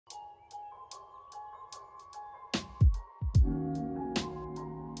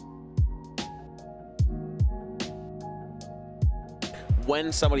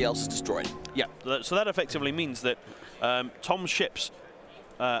when somebody else is destroyed. Yeah, so that effectively means that Tom's ships,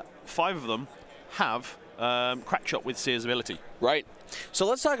 5 of them, have crack shot with Sear's ability. Right. So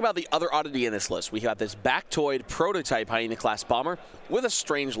let's talk about the other oddity in this list. We got this Bactoid prototype Hyena-class bomber with a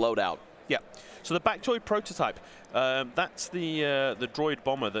strange loadout. Yeah. So the Bactoid prototype, that's the droid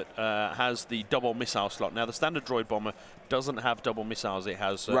bomber that has the double missile slot. Now, the standard droid bomber doesn't have double missiles. It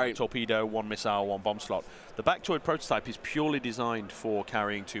has torpedo, 1 missile, 1 bomb slot. The Bactoid prototype is purely designed for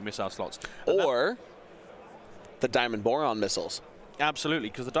carrying 2 missile slots. Or the Diamond Boron missiles. Absolutely,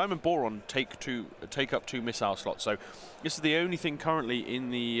 because the Diamond Boron take up 2 missile slots. So this is the only thing currently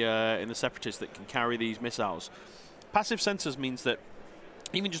in the Separatists that can carry these missiles. Passive sensors means that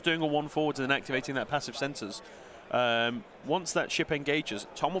even just doing a 1 forward and activating that passive sensors, once that ship engages,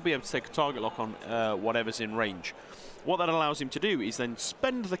 Tom will be able to take a target lock on whatever's in range. What that allows him to do is then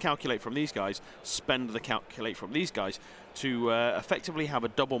spend the calculate from these guys, spend the calculate from these guys to effectively have a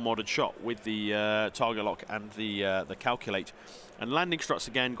double modded shot with the target lock and the calculate. And landing struts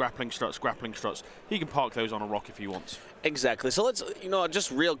again, grappling struts. He can park those on a rock if he wants. Exactly. So let's, just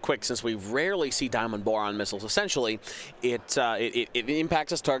real quick, since we rarely see Diamond Boron missiles, essentially, it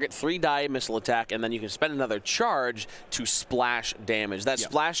impacts its target, 3-die missile attack, and then you can spend another charge to splash damage. That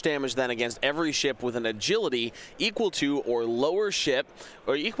splash damage then against every ship with an agility equal to or lower than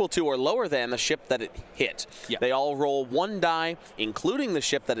the ship that it hit. They all roll 1 die, including the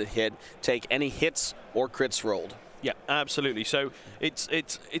ship that it hit, take any hits or crits rolled. Yeah, absolutely. So it's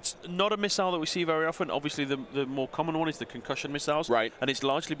not a missile that we see very often. Obviously, the more common one is the concussion missiles. Right. And it's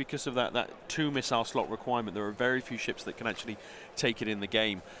largely because of that 2 missile slot requirement. There are very few ships that can actually take it in the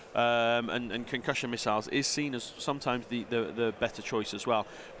game. And concussion missiles is seen as sometimes the better choice as well.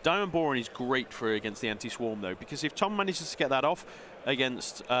 Diamond Boron is great for against the anti-swarm, though, because if Tom manages to get that off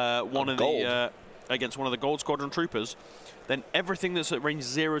against one of the Gold Squadron troopers, then everything that's at range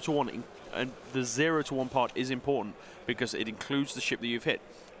 0 to 1, and the 0 to 1 part is important because it includes the ship that you've hit,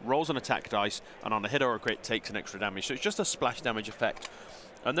 rolls an attack dice, and on a hit or a crit takes an extra damage. So it's just a splash damage effect.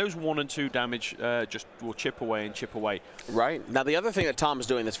 And those 1 and 2 damage just will chip away and chip away. Right. Now, the other thing that Tom's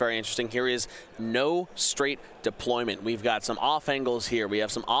doing that's very interesting here is no straight deployment. We've got some off angles here. We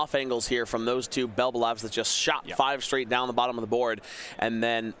have some off angles here from those 2 Belbalavs that just shot 5 straight down the bottom of the board. And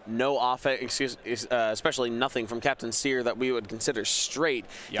then no off, especially nothing from Captain Sear that we would consider straight.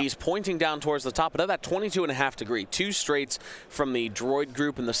 He's pointing down towards the top, but at that 22.5 degree, 2 straights from the droid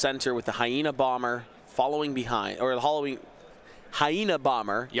group in the center with the Hyena bomber following behind, or the Hyena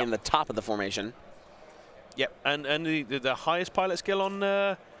bomber in the top of the formation. Yep, and the highest pilot skill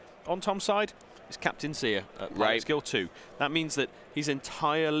on Tom's side is Captain Sear at pilot skill 2. That means that his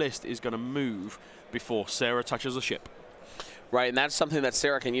entire list is going to move before Sara touches a ship. Right, and that's something that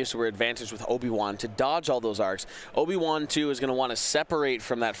Sara can use to her advantage with Obi-Wan to dodge all those arcs. Obi-Wan, too, is going to want to separate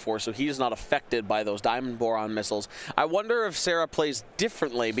from that force so he is not affected by those Diamond Boron missiles. I wonder if Sara plays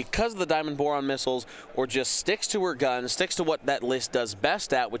differently because of the Diamond Boron missiles, or just sticks to her gun, sticks to what that list does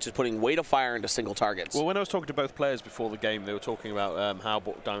best at, which is putting weight of fire into single targets. Well, when I was talking to both players before the game, they were talking about how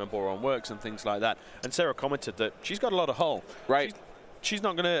Diamond Boron works and things like that, and Sara commented that she's got a lot of hull. Right. She's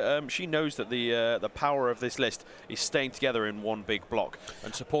not going to. She knows that the power of this list is staying together in one big block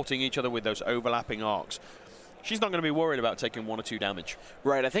and supporting each other with those overlapping arcs. She's not going to be worried about taking 1 or 2 damage.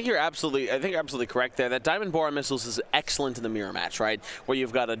 Right, I think you're absolutely correct there. That Diamond Boron missiles is excellent in the mirror match, right? Where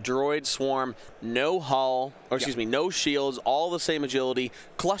you've got a droid swarm, no hull, or excuse me, no shields, all the same agility,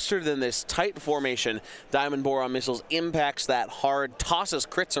 clustered in this tight formation. Diamond Boron missiles impacts that hard, tosses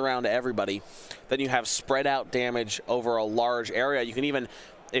crits around to everybody. Then you have spread out damage over a large area. You can even,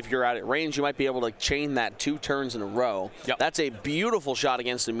 if you're out at range, you might be able to chain that 2 turns in a row. That's a beautiful shot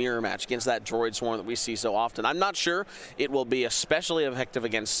against a mirror match, against that droid swarm that we see so often. I'm not sure it will be especially effective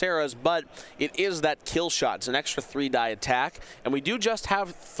against Sara's, but it is that kill shot. It's an extra 3-die attack, and we do just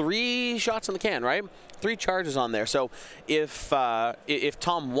have 3 shots in the can, right? 3 charges on there. So if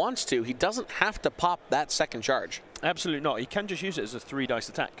Tom wants to, he doesn't have to pop that second charge. Absolutely not. He can just use it as a 3-dice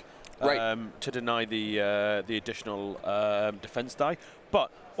attack. To deny the additional defense die.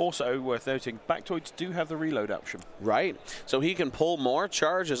 But also worth noting, Bactoids do have the reload option. Right. So he can pull more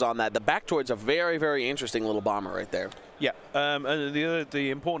charges on that. The Bactoid's a very, very interesting little bomber right there. Yeah. And the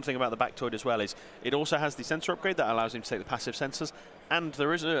important thing about the Bactoid as well is it also has the sensor upgrade that allows him to take the passive sensors. And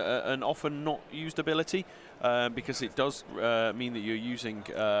there is an often not used ability because it does mean that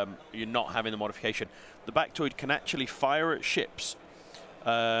you're not having the modification. The Bactoid can actually fire at ships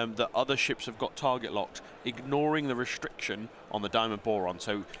that other ships have got target locked, ignoring the restriction on the Diamond Boron.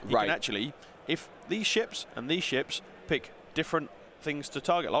 So you can actually, if these ships and these ships pick different things to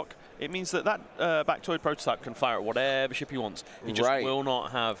target lock, it means that Bactoid prototype can fire at whatever ship he wants. He just will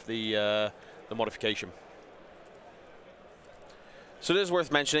not have the modification. So it is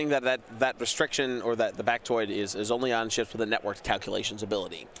worth mentioning that restriction, or that the Bactoid is only on ships with a networked calculations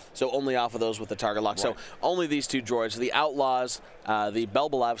ability. So only off of those with the target lock. Right. So only these 2 droids. The Outlaws, the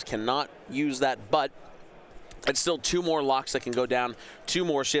Belbalabs cannot use that, but it's still 2 more locks that can go down, 2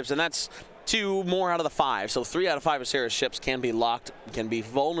 more ships, and that's 2 more out of the 5. So 3 out of 5 of Sara's ships can be locked, can be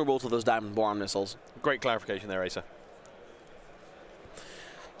vulnerable to those Diamond Boron missiles. Great clarification there, Asa.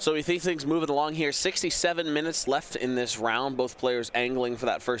 So we see things moving along here. 67 minutes left in this round. Both players angling for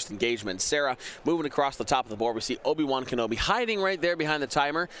that first engagement. Sara moving across the top of the board. We see Obi-Wan Kenobi hiding right there behind the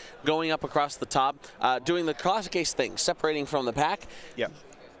timer, going up across the top, doing the classic Ace thing, separating from the pack. Yep.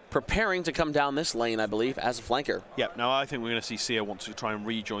 Preparing to come down this lane, I believe, as a flanker. Yep. Now I think we're going to see Sia want to try and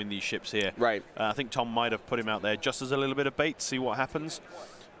rejoin these ships here. Right. I think Tom might have put him out there just as a little bit of bait to see what happens.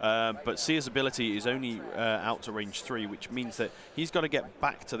 But Sia's ability is only out to range 3, which means that he's got to get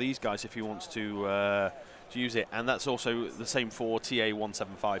back to these guys if he wants to use it, and that's also the same for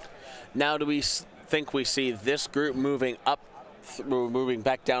TA-175. Now, do we think we see this group moving up, moving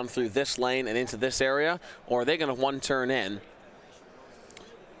back down through this lane and into this area, or are they going to 1-turn in?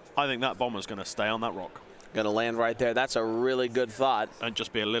 I think that bomber's going to stay on that rock. Going to land right there. That's a really good thought. And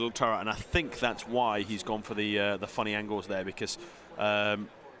just be a little turret, and I think that's why he's gone for the funny angles there, because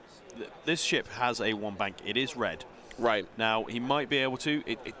this ship has a 1 bank. It is red. Right. Now, he might be able to,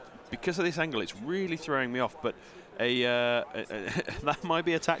 because of this angle, it's really throwing me off, but that might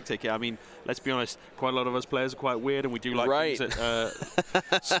be a tactic. I mean, let's be honest, quite a lot of us players are quite weird, and we do like things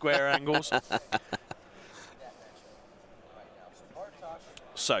at square angles.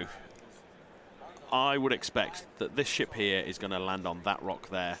 So, I would expect that this ship here is going to land on that rock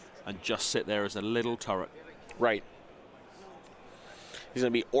there and just sit there as a little turret. Right. He's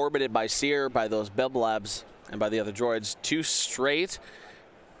going to be orbited by Seer, by those Belbalabs, and by the other droids. 2 straight.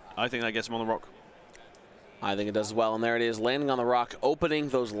 I think that gets him on the rock. I think it does as well. And there it is, landing on the rock, opening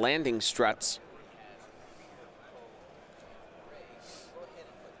those landing struts.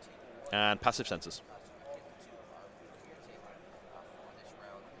 And passive sensors.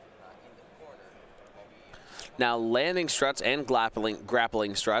 Now, landing struts and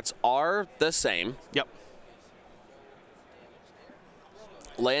grappling struts are the same. Yep.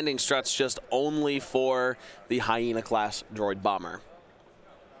 Landing struts just only for the Hyena-class droid bomber.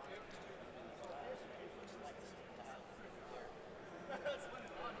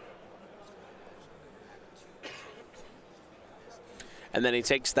 And then he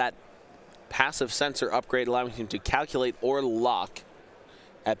takes that passive sensor upgrade, allowing him to calculate or lock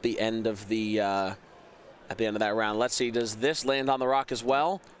at the end of the that round. Let's see, does this land on the rock as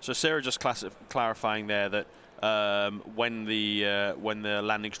well? So Sara just clarifying there that when the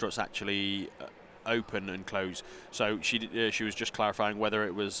landing struts actually open and close. So she was just clarifying whether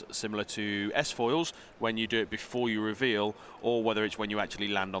it was similar to S-foils when you do it before you reveal, or whether it's when you actually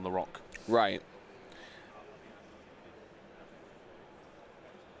land on the rock. Right.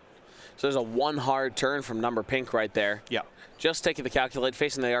 So there's a 1 hard turn from number pink right there. Yeah. Just taking the calculate,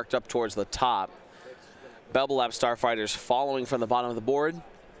 facing the arc up towards the top. Belbalab starfighters following from the bottom of the board.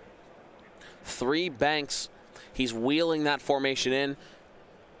 3 banks. He's wheeling that formation in,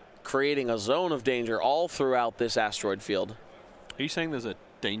 creating a zone of danger all throughout this asteroid field. Are you saying there's a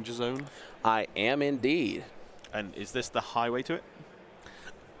danger zone? I am indeed. And is this the highway to it?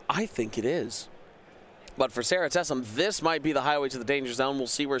 I think it is. But for Sara Tessem, this might be the highway to the danger zone. We'll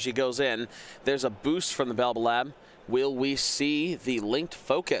see where she goes in. There's a boost from the Belbalab. Will we see the linked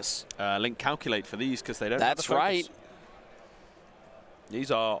focus? Link calculate for these, because they don't That's have a focus. Right.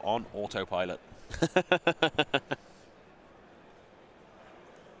 These are on autopilot.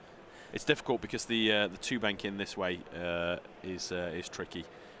 It's difficult because the 2 bank in this way is tricky.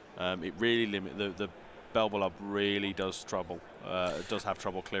 It really the Belbalab really does have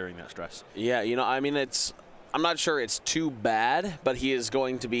trouble clearing that stress. Yeah, you know, I mean, I'm not sure it's too bad, but he's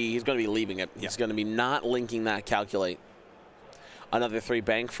going to be leaving it. He's going to be not linking that calculate. Another 3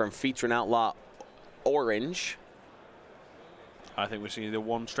 bank from Featuring Outlaw Orange. I think we're seeing the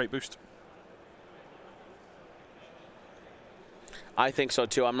 1 straight boost. I think so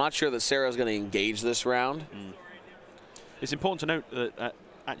too. I'm not sure that Sara's going to engage this round. It's important to note that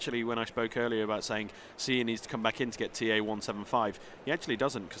actually, when I spoke earlier about saying Sia needs to come back in to get TA-175, he actually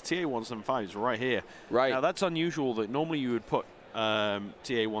doesn't, because TA-175 is right here. Right. Now, that's unusual. That normally you would put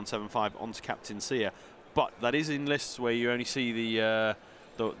TA-175 onto Captain Sia, but that is in lists where you only see the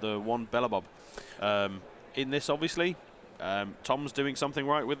 1 Belabub. In this, obviously, Tom's doing something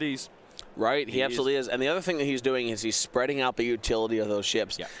right with these. Right, he absolutely is. And the other thing that he's doing is he's spreading out the utility of those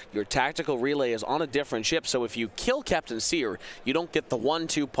ships. Yeah. Your tactical relay is on a different ship, so if you kill Captain Sear, you don't get the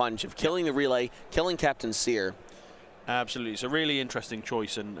 1-2 punch of killing the relay, killing Captain Sear. Absolutely. It's a really interesting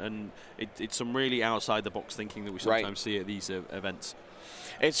choice, and it's some really outside-the-box thinking that we sometimes see at these events.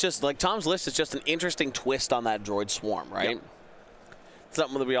 It's just like Tom's list is just an interesting twist on that droid swarm, right? Yep.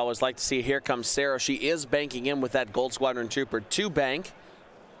 Something that we always like to see. Here comes Sara. She is banking in with that Gold Squadron Trooper to bank.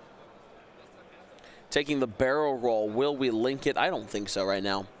 Taking the barrel roll. Will we link it? I don't think so right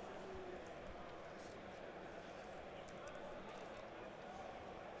now.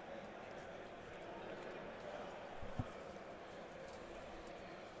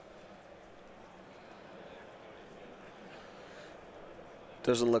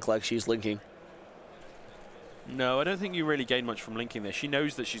 Doesn't look like she's linking. No, I don't think you really gain much from linking this. She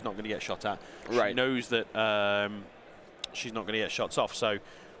knows that she's not going to get shot at. Right. She knows that she's not going to get shots off, so...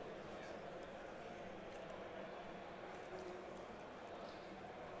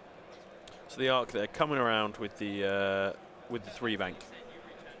 So the arc there coming around with the 3 bank.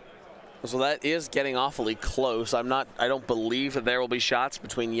 So that is getting awfully close. I don't believe that there will be shots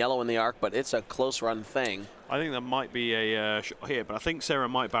between yellow and the arc, but it's a close run thing. I think there might be a shot here, but I think Sara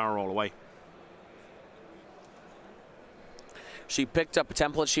might barrel roll away. She picked up a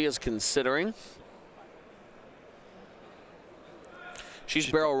template she is considering. She's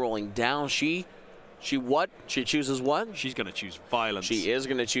barrel rolling down. She what? She chooses what? She's going to choose violence. She is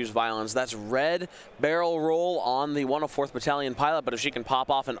going to choose violence. That's red barrel roll on the 104th Battalion pilot, but if she can pop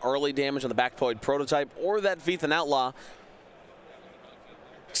off an early damage on the Bactoid prototype or that Feathan Outlaw,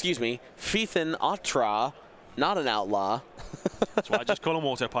 excuse me, Feathan Atra, not an outlaw. That's why I just call them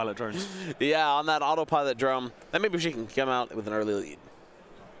autopilot drones. Yeah, on that autopilot drone, then maybe she can come out with an early lead.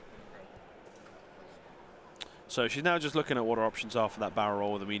 So she's now just looking at what her options are for that barrel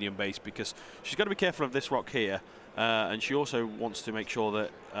roll with a medium base, because she's got to be careful of this rock here, and she also wants to make sure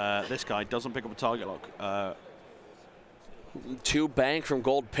that this guy doesn't pick up a target lock. 2 bank from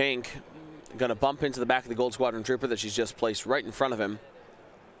Gold Pink. Going to bump into the back of the Gold Squadron Trooper that she's just placed right in front of him.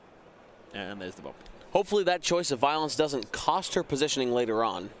 And there's the bump. Hopefully that choice of violence doesn't cost her positioning later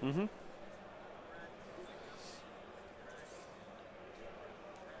on. Mm-hmm.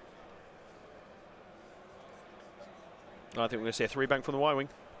 I think we're going to see a 3 bank from the Y-Wing.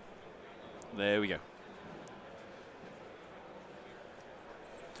 There we go.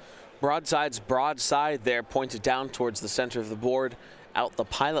 Broadside's broadside there, pointed down towards the center of the board. Out the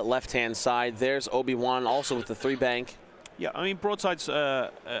pilot left-hand side, there's Obi-Wan also with the 3 bank. Yeah, I mean, broadside's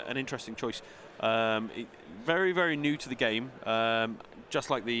an interesting choice. Very, very new to the game, just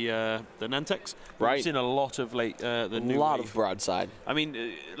like the Nantex. Right. We've seen a lot of the new lot wave. of broadside. I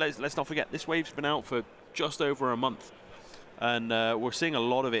mean, let's not forget, this wave's been out for just over a month. And we're seeing a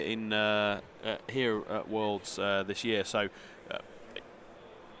lot of it in here at Worlds this year. So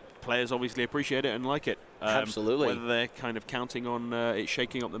players obviously appreciate it and like it. Absolutely. Whether they're kind of counting on it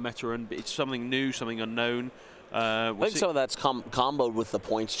shaking up the meta and it's something new, something unknown. I think some of that's comboed with the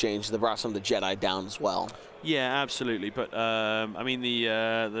points change that brought some of the Jedi down as well. Yeah, absolutely. But I mean,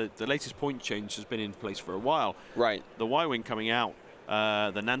 the latest point change has been in place for a while. Right. The Y-Wing coming out.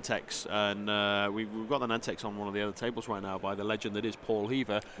 The Nantex, and we've got the Nantex on one of the other tables right now by the legend that is Paul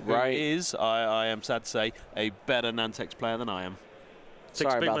Heaver, who is, I am sad to say, a better Nantex player than I am.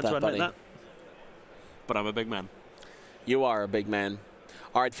 Sorry about that, buddy. But I'm a big man. You are a big man.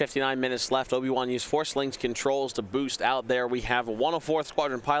 All right, 59 minutes left. Obi-Wan used Force-linked controls to boost out there. We have a 104th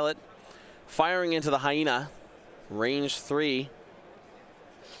Squadron pilot firing into the Hyena, range 3.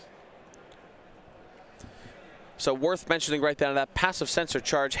 So worth mentioning right down that passive sensor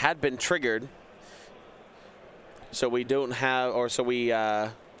charge had been triggered. So we don't have, or so we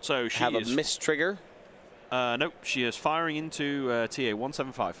have a missed trigger. Nope, she is firing into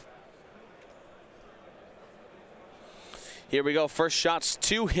TA-175. Here we go, first shots,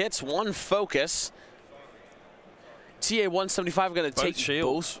 2 hits, 1 focus. TA-175 going to take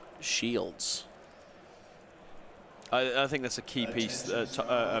both shields. I think that's a key piece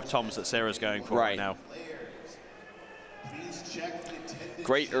of Tom's that Sara's going for right now.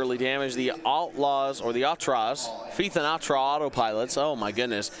 Great early damage. The Outlaws, or the Trazz, Feathan Atra autopilots. Oh my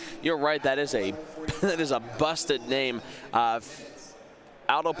goodness, you're right. That is a busted name.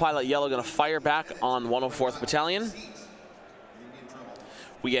 Autopilot yellow going to fire back on 104th Battalion.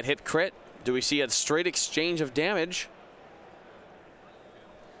 We get hit crit. Do we see a straight exchange of damage?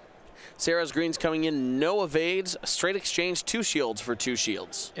 Sara's green's coming in, no evades, straight exchange, 2 shields for 2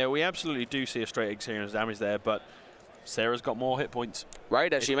 shields. Yeah, we absolutely do see a straight exchange of damage there, but Sarah's got more hit points.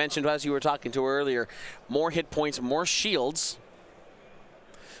 Right, as she mentioned as you were talking to her earlier, more hit points, more shields.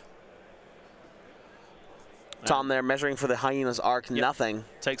 Tom there measuring for the Hyena's arc, nothing.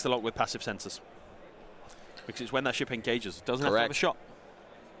 Takes the lock with passive sensors. Because it's when that ship engages. It doesn't have to have a shot.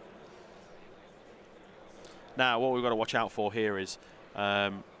 Now, what we've got to watch out for here is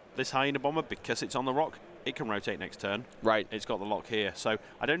this Hyena bomber, because it's on the rock, it can rotate next turn. Right. It's got the lock here. So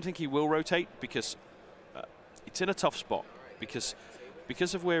I don't think he will rotate because it's in a tough spot. Because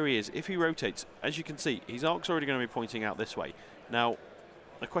of where he is, if he rotates, as you can see, his arc's already going to be pointing out this way. Now,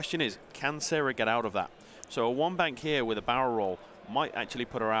 the question is, can Sara get out of that? So a one bank here with a barrel roll might actually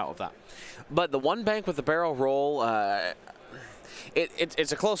put her out of that. But the one bank with the barrel roll,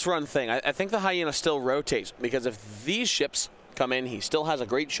 it's a close run thing. I think the Hyena still rotates, because if these ships come in, he still has a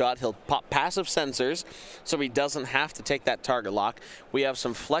great shot. He'll pop passive sensors, so he doesn't have to take that target lock. We have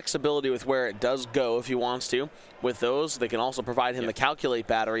some flexibility with where it does go if he wants to. With those, they can also provide him the calculate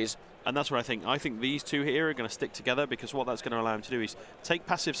batteries. And that's what I think. I think these two here are going to stick together, because what that's going to allow him to do is take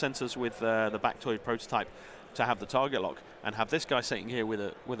passive sensors with the Bactoid prototype to have the target lock, and have this guy sitting here with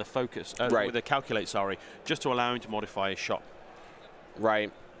a focus, with a calculate, sorry, just to allow him to modify his shot.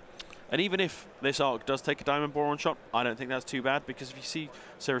 Right. And even if this arc does take a diamond boron shot, I don't think that's too bad, because if you see,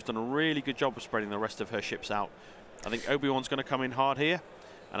 Sara's done a really good job of spreading the rest of her ships out. I think Obi-Wan's going to come in hard here,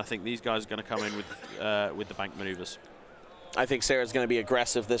 and I think these guys are going to come in with the bank maneuvers. I think Sara's going to be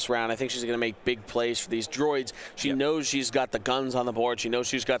aggressive this round. I think she's going to make big plays for these droids. She knows she's got the guns on the board. She knows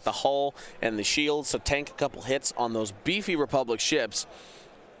she's got the hull and the shields to tank a couple hits on those beefy Republic ships.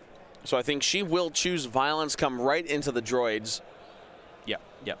 So I think she will choose violence, come right into the droids.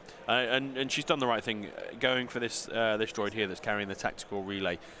 Yeah. And she's done the right thing going for this this droid here that's carrying the tactical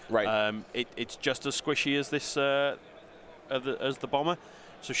relay. Right. It's just as squishy as this as the bomber.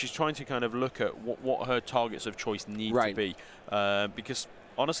 So she's trying to kind of look at what her targets of choice need to be. Because,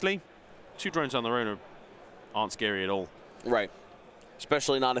 honestly, two drones on their own aren't scary at all. Right.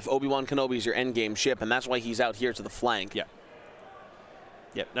 Especially not if Obi-Wan Kenobi is your endgame ship, and that's why he's out here to the flank. Yeah.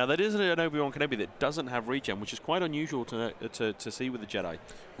 Now, that is an Obi-Wan Kenobi that doesn't have regen, which is quite unusual to see with the Jedi.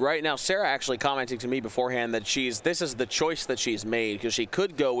 Right. Now, Sara actually commenting to me beforehand that this is the choice that she's made, because she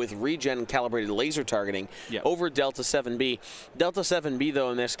could go with regen calibrated laser targeting over Delta 7B. Delta 7B,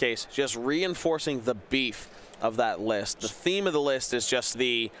 though, in this case, just reinforcing the beef of that list. The theme of the list is just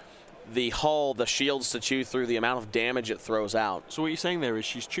the hull, the shields to chew through, the amount of damage it throws out. So what you're saying there is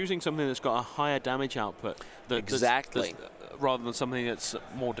she's choosing something that's got a higher damage output. Exactly. Rather than something that's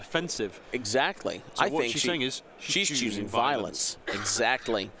more defensive. Exactly. So I think she's saying is she's choosing violence.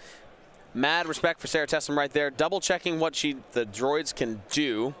 Exactly. Mad respect for Sara Tessem right there. Double checking what the droids can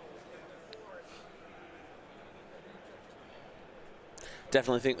do.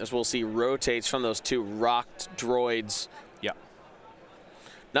 Definitely think this we'll see rotates from those two rocked droids. Yeah.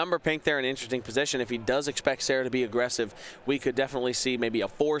 Number Pink there in an interesting position. If he does expect Sara to be aggressive, we could definitely see maybe a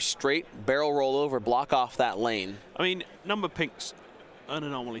 4 straight barrel roll over, block off that lane. I mean, Number Pink's an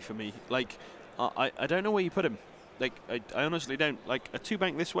anomaly for me. Like, I don't know where you put him. Like, I honestly don't. Like, a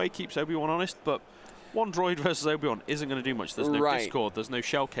 2-bank this way keeps Obi-Wan honest, but one droid versus Obi-Wan isn't going to do much. There's no Discord. There's no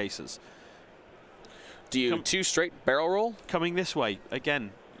shell cases. Do you 2 straight barrel roll? Coming this way,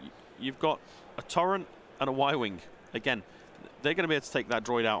 again, you've got a Torrent and a Y-Wing. Again, they're going to be able to take that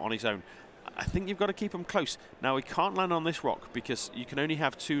droid out on his own. I think you've got to keep him close. Now, he can't land on this rock because you can only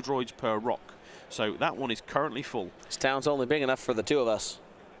have 2 droids per rock. So that one is currently full. This town's only big enough for the 2 of us.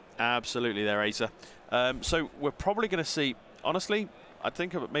 Absolutely there, Asa. So we're probably going to see, honestly, I'd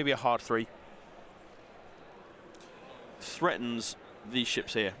think of it maybe a hard 3. Threatens these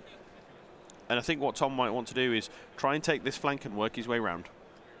ships here. And I think what Tom might want to do is try and take this flank and work his way around.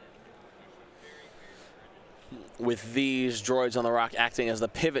 With these droids on the rock acting as the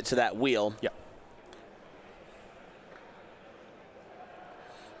pivot to that wheel. Yeah.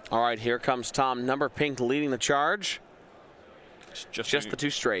 All right, here comes Tom. Number Pink leading the charge. Just the 2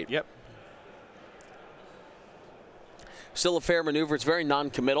 straight. Yep. Still a fair maneuver. It's very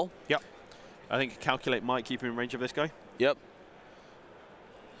non-committal. Yep. I think Calculate might keep him in range of this guy. Yep.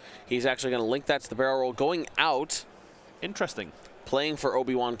 He's actually going to link that to the barrel roll. Going out. Interesting. Playing for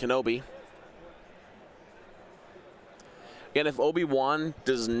Obi-Wan Kenobi. Again, if Obi-Wan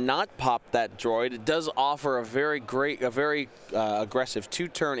does not pop that droid, it does offer a very aggressive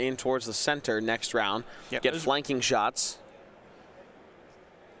 2-turn in towards the center next round. Yep. Get flanking shots.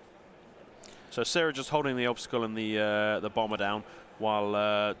 So Sara just holding the obstacle and the bomber down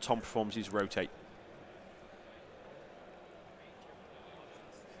while Tom performs his rotate.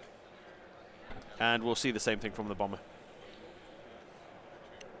 And we'll see the same thing from the bomber.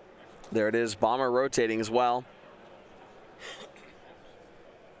 There it is, bomber rotating as well.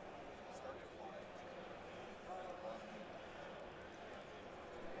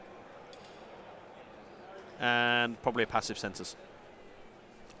 and probably a passive sensors.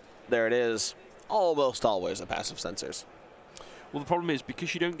 There it is. Almost always a passive sensors. Well, the problem is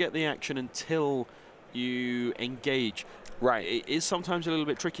because you don't get the action until you engage. Right. It is sometimes a little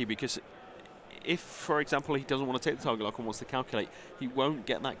bit tricky because if, for example, he doesn't want to take the target lock and wants to calculate, he won't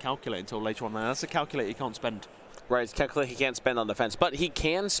get that calculate until later on. Now, that's a calculate he can't spend. Right, it's calculate he can't spend on defense, but he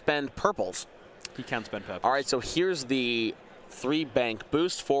can spend purples. He can spend purples. All right, so here's the 3-bank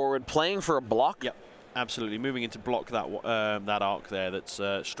boost forward, playing for a block. Yep, absolutely. Moving in to block that that arc there that's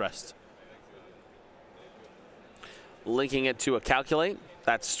stressed. Linking it to a calculate.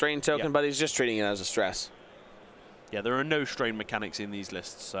 That's a strain token, Yep. but he's just treating it as a stress. Yeah, there are no strain mechanics in these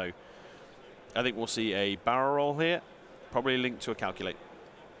lists, so I think we'll see a barrel roll here, probably linked to a calculate.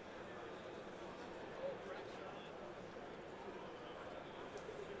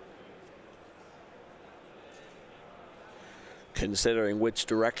 Considering which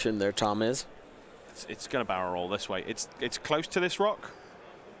direction their Tom is. It's going to barrel roll this way. It's close to this rock.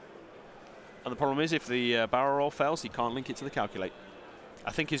 And the problem is if the barrel roll fails, he can't link it to the calculate.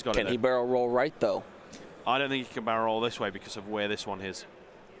 I think he's got it. Can he barrel roll right, though? I don't think he can barrel roll this way because of where this one is.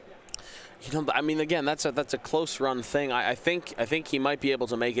 You know, I mean, again, that's a close run thing. I think he might be able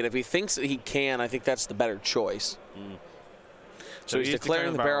to make it. If he thinks that he can, I think that's the better choice. So he's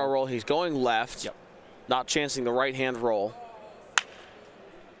declaring the barrel roll. He's going left, Yep. not chancing the right-hand roll.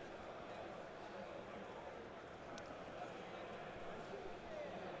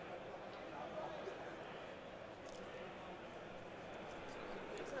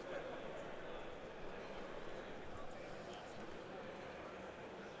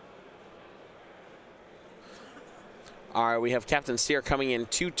 All right, we have Captain Sear coming in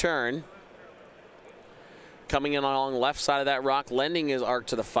 2-turn. Coming in along the left side of that rock, lending his arc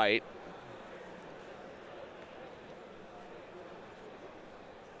to the fight.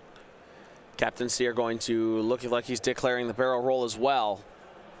 Captain Sear going to look like he's declaring the barrel roll as well.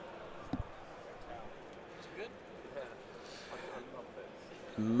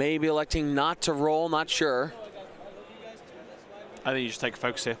 Maybe electing not to roll, not sure. I think you just take a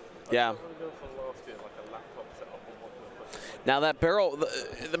focus here. Yeah. Now that barrel,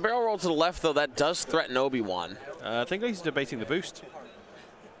 the barrel roll to the left, though, that does threaten Obi-Wan. I think he's debating the boost.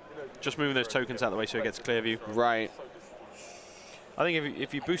 Just moving those tokens out of the way so he gets a clear view. Right. I think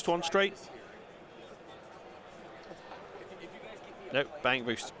if you boost one straight. Nope, bang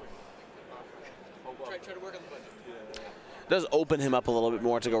boost. Does open him up a little bit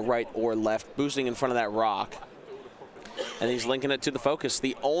more to go right or left, boosting in front of that rock. And he's linking it to the focus.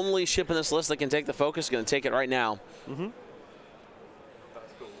 The only ship in this list that can take the focus is going to take it right now.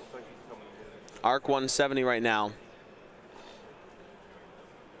 Arc 170 right now.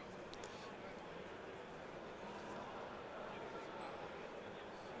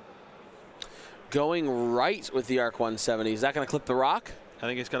 Going right with the Arc 170. Is that going to clip the rock? I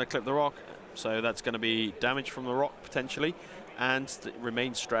think it's going to clip the rock. So that's going to be damage from the rock potentially, and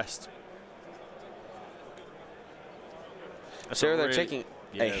remain stressed. Sarah, they're taking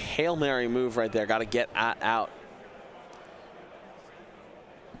a Hail Mary move right there. Got to get out.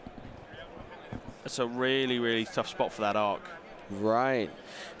 It's a really, really tough spot for that arc. Right.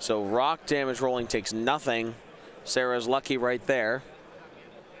 So rock damage rolling takes nothing. Sarah's lucky right there.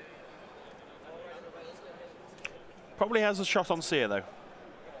 Probably has a shot on Sear, though.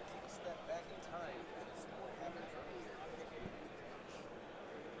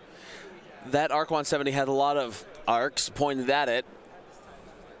 That Arc 170 had a lot of arcs pointed at it.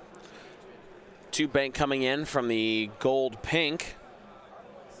 2 bank coming in from the gold pink.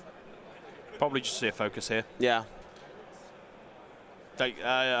 Probably just see a focus here. Yeah.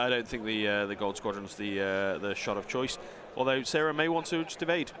 I don't think the gold squadron's the shot of choice. Although Sarah may want to just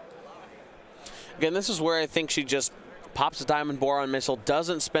evade. Again, this is where I think she just pops a diamond boron missile,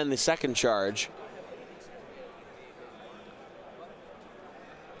 doesn't spend the second charge.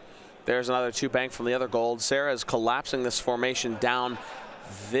 There's another 2 bank from the other gold. Sarah is collapsing this formation down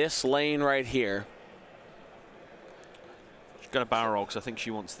this lane right here. She's going to barrel roll because I think she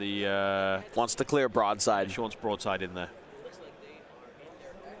wants the... wants to clear broadside. She wants broadside in there.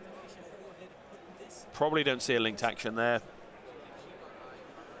 Probably don't see a linked action there.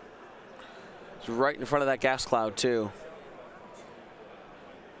 It's right in front of that gas cloud, too.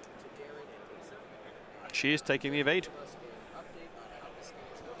 She is taking the evade.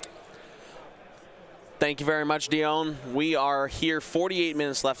 Thank you very much, Dion. We are here, 48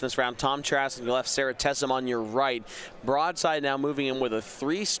 minutes left in this round. Tom Trazz on your left, Sara Tessem on your right. Broadside now moving in with a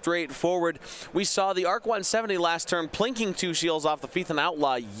 3 straight forward. We saw the Arc 170 last turn plinking 2 shields off the Feathan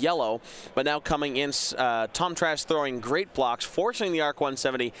Outlaw yellow, but now coming in, Tom Trazz throwing great blocks, forcing the Arc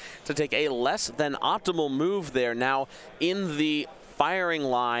 170 to take a less than optimal move there. Now in the firing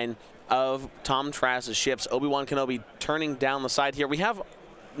line of Tom Trazz's ships, Obi-Wan Kenobi turning down the side here. We have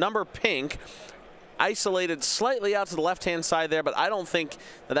number pink isolated slightly out to the left-hand side there, but I don't think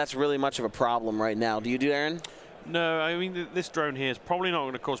that that's really much of a problem right now. Do you, Aaron? No, I mean, this drone here is probably not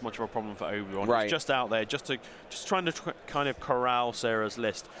going to cause much of a problem for Obi-Wan. Right. It's just out there, just trying to kind of corral Sara's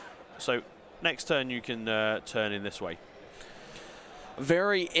list. So next turn you can turn in this way.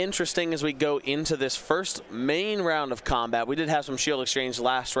 Very interesting as we go into this first main round of combat. We did have some shield exchange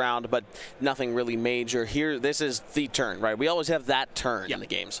last round, but nothing really major. Here, this is the turn, right? We always have that turn in the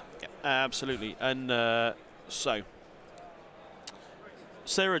games. Yeah, absolutely. And so,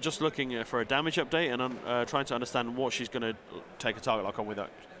 Sara just looking for a damage update and trying to understand what she's going to take a target lock on with that.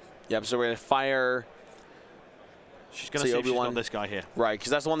 Yep, so we're going to fire. She's going to see if she's got this guy here. Right,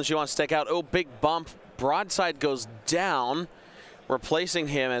 because that's the one that she wants to take out. Oh, big bump. Broadside goes down, replacing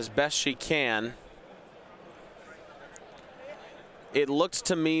him as best she can. It looked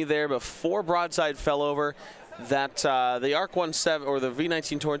to me there before Broadside fell over that the Arc 17 or the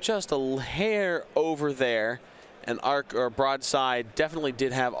V19 Torrent just a hair over there, and Arc or Broadside definitely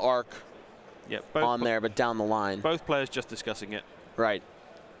did have Arc on there, but down the line. Both players just discussing it. Right.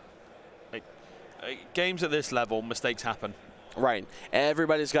 Games at this level, mistakes happen. Right.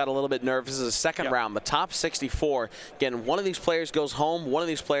 Everybody's got a little bit nervous. This is a second round, the top 64. Again, one of these players goes home. One of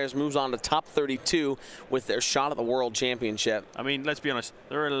these players moves on to top 32 with their shot at the World Championship. I mean, let's be honest.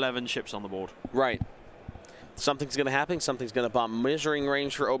 There are 11 ships on the board. Right. Something's going to happen. Something's going to bump. Measuring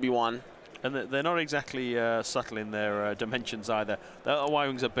range for Obi-Wan. And they're not exactly subtle in their dimensions either. The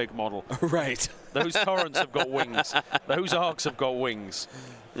Y-Wing's a big model. Right. Those torrents have got wings. Those arcs have got wings.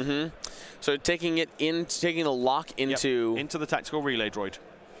 Mm-hmm. So taking the lock into the tactical relay droid.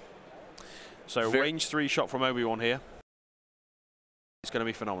 So range 3 shot from Obi-Wan here. It's going to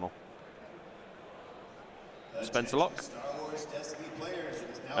be phenomenal. Spends the lock.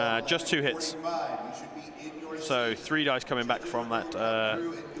 Just 2 hits. So 3 dice coming back from that.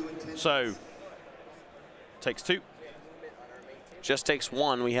 So takes 2. Just takes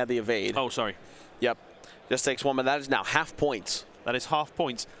 1. We had the evade. Oh, sorry. Yep. Just takes 1, but that is now half points. That is half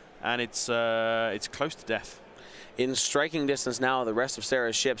points, and it's close to death. In striking distance now of the rest of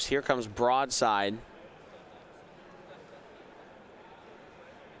Sara's ships. Here comes Broadside.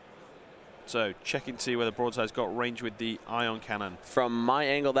 So checking to see whether Broadside's got range with the ion cannon. From my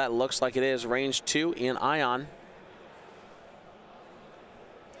angle, that looks like it is. Range 2 in ion.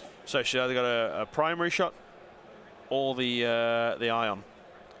 So she either got a primary shot or the ion.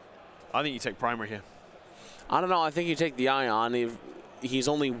 I think you take primary here. I don't know. I think you take the ion. He's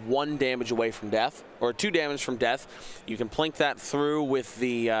only 1 damage away from death, or 2 damage from death. You can plink that through with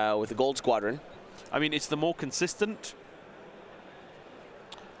the Gold Squadron. I mean, it's the more consistent.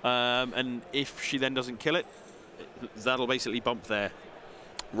 And if she then doesn't kill it, that'll basically bump there.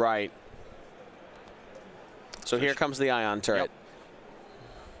 Right. So here comes the ion turret. Yep.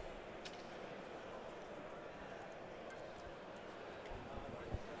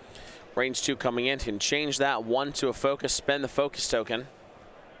 Range 2 coming in, can change that 1 to a focus, spend the focus token.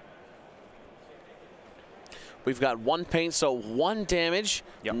 We've got 1 paint, so 1 damage,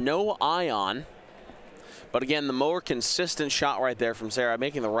 no ion. But again, the more consistent shot right there from Sara,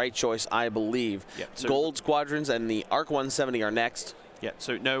 making the right choice, I believe. Yep. So Gold Squadrons and the Arc 170 are next. Yeah,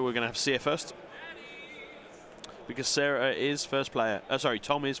 so no, we're going to have Sia first. Because Sara is first player. Sorry,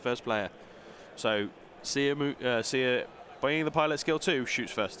 Tom is first player. So Sia bringing the pilot skill 2,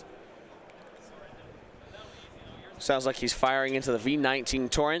 shoots first. Sounds like he's firing into the V19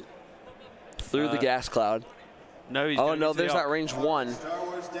 Torrent through the gas cloud. No, he's oh no, there's that range 1.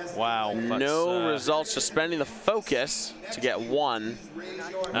 Wow. No results, just spending the focus to get 1.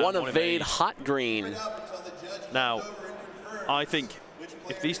 One evade, hot green. Now, I think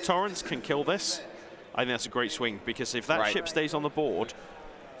if these torrents can kill this, I think that's a great swing, because if that ship stays on the board,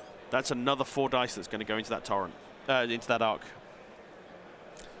 that's another 4 dice that's going to go into that torrent, into that arc.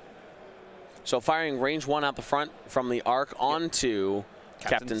 So firing range 1 out the front from the arc onto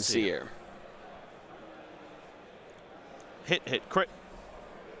Captain Sear. Hit, crit.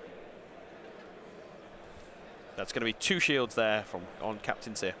 That's going to be 2 shields there on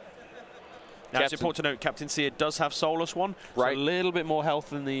Captain Sear. Now it's important to note Captain Sear does have Solus 1, so a little bit more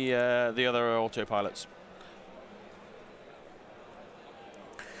health than the other autopilots.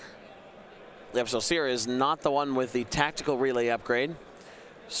 Yep, so Sara is not the one with the tactical relay upgrade.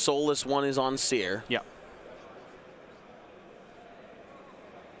 Soulless one is on Seer. Yeah.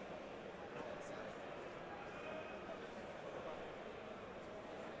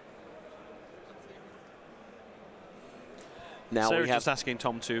 Now Sarah's we have just asking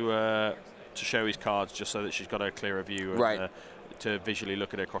Tom to show his cards just so that she's got a clearer view, and, right, to visually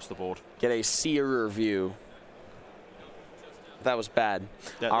look at it across the board. Get a Seer view. That was bad.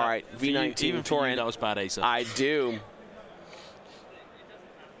 All right, V19 Torrent. That was bad, Asa. I do.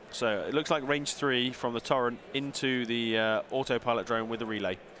 So it looks like range 3 from the Torrent into the autopilot drone with the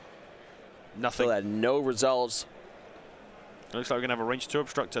relay. Nothing. Still had no results. It looks like we're going to have a range 2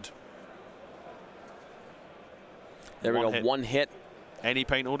 obstructed. There we go, one hit. Any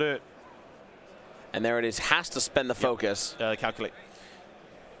paint will do it. And there it is, has to spend the focus. Calculate.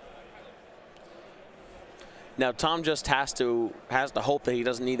 Now Tom just has to hope that he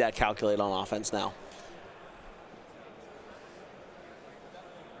doesn't need that calculate on offense now.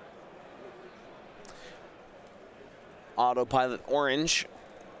 Autopilot orange.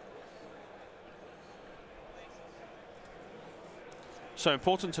 So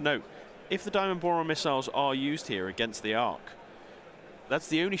important to note, if the Diamond Boron missiles are used here against the Ark, that's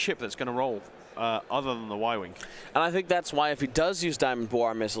the only ship that's going to roll other than the Y-Wing. And I think that's why if he does use Diamond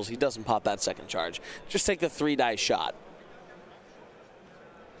Boron missiles, he doesn't pop that second charge. Just take the 3-die shot.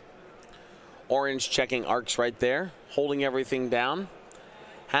 Orange checking arcs right there, holding everything down.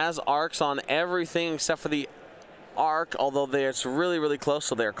 Has arcs on everything except for the arc, although it's really, really close,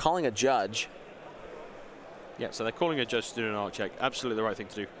 so they're calling a judge. Yeah, so they're calling a judge to do an arc check. Absolutely the right thing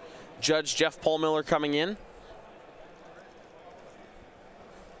to do. Judge Jeff Polmiller coming in.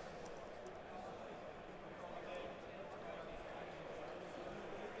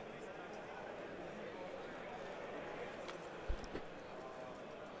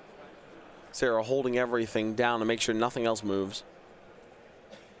 Sara holding everything down to make sure nothing else moves.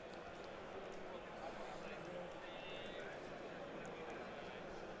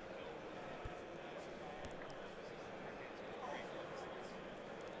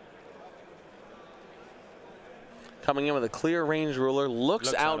 Coming in with a clear range ruler,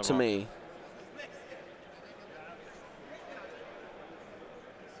 looks out to me.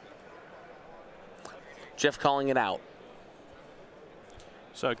 Jeff calling it out.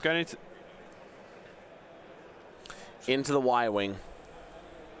 So going into the Y-Wing.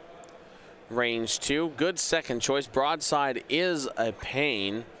 Range 2, good second choice. Broadside is a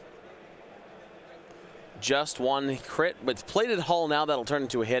pain. Just one crit, but it's plated hull now, that'll turn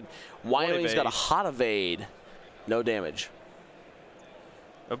into a hit. Y-Wing's got a hot evade. No damage.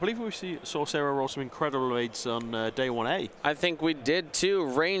 I believe we saw Sara roll some incredible evades on day 1A. I think we did too.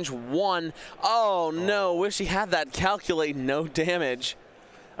 Range 1. Oh no, wish he had that calculate, no damage.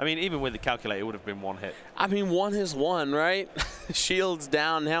 I mean, even with the calculator, it would have been one hit. I mean, one is one, right? Shields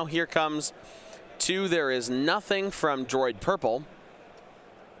down. Now here comes 2. There is nothing from Droid Purple.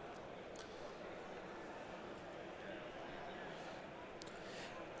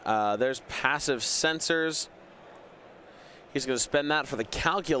 There's passive sensors. He's going to spend that for the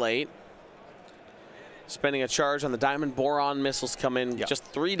calculate. Spending a charge on the Diamond Boron missiles come in. Yep. Just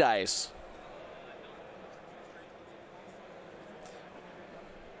 3 dice.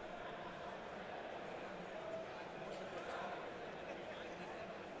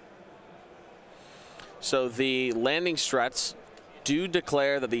 So the landing struts do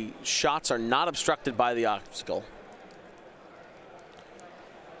declare that the shots are not obstructed by the obstacle.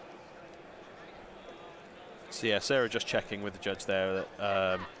 So yeah, Sara just checking with the judge there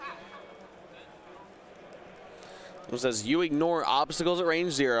that it says you ignore obstacles at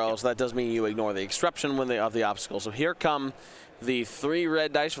range 0, so that does mean you ignore the obstruction of the obstacle. So here come the 3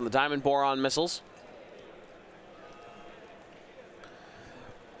 red dice from the Diamond Boron missiles.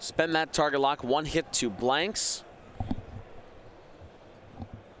 Spend that target lock, 1 hit to blanks.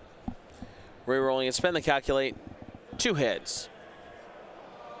 Rerolling and spend the calculate, 2 hits.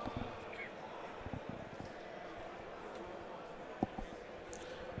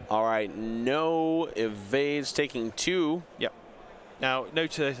 All right, no evades, taking 2. Yep. Now,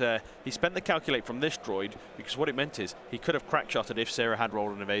 notice he spent the calculate from this droid because what it meant is he could have crack-shotted if Sara had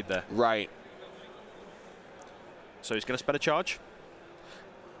rolled an evade there. Right. So he's going to spend a charge.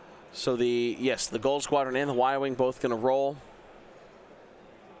 So the Gold Squadron and the Y-Wing both going to roll.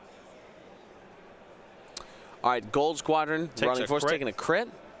 All right, Gold Squadron running force taking a crit.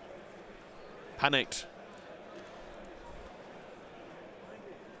 Panicked.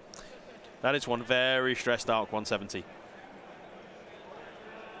 That is one very stressed Arc 170.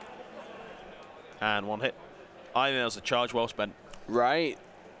 And 1 hit. I think that was a charge well spent. Right.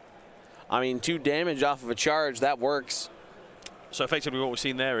 I mean, 2 damage off of a charge, that works. So effectively what we've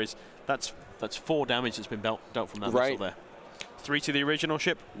seen there is that's 4 damage that's been dealt from that missile there. 3 to the original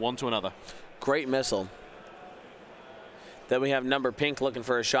ship, 1 to another. Great missile. Then we have number pink looking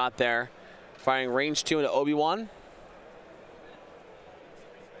for a shot there. Firing range 2 into Obi-Wan.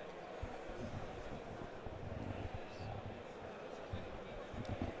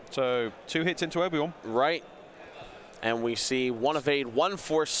 So 2 hits into Obi-Wan. Right. And we see 1 evade, 1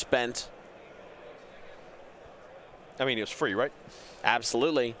 force spent. I mean, it was free, right?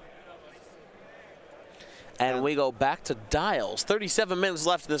 Absolutely. And we go back to dials. 37 minutes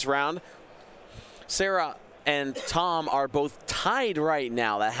left in this round. Sara and Tom are both tied right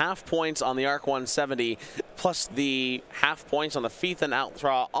now. The half points on the ARC 170 plus the half points on the Feeth and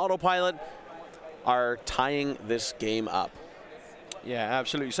Ultra autopilot are tying this game up. Yeah,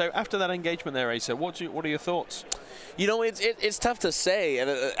 absolutely. So after that engagement there, Asa, what are your thoughts? You know, it's tough to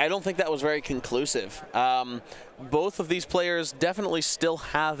say. I don't think that was very conclusive. Both of these players definitely still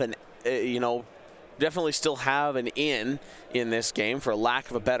have an, definitely still have an in this game, for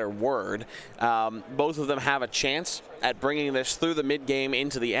lack of a better word. Both of them have a chance at bringing this through the mid-game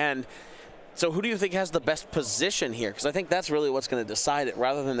into the end. So who do you think has the best position here? Because I think that's really what's going to decide it,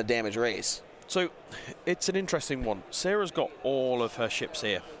 rather than the damage race. So it's an interesting one. Sara's got all of her ships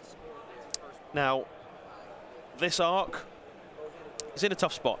here. Now, this arc is in a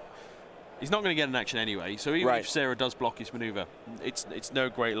tough spot. He's not going to get an action anyway, so even if Sara does block his maneuver, it's no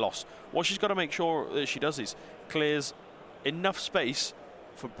great loss. What she's got to make sure that she does is clears enough space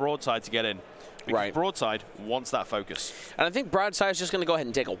for Broadside to get in. Because Broadside wants that focus. And I think Broadside is just going to go ahead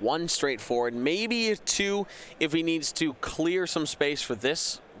and take a 1 straight forward, maybe a 2 if he needs to clear some space for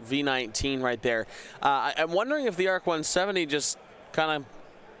this V19 right there. I'm wondering if the ARC 170 just kind of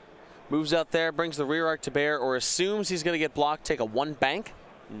moves out there, brings the rear arc to bear, or assumes he's going to get blocked, take a 1 bank.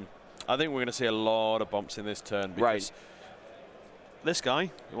 I think we're going to see a lot of bumps in this turn, because this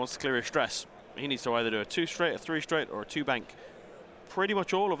guy, he wants to clear his stress. He needs to either do a 2 straight, a 3 straight, or a 2 bank. Pretty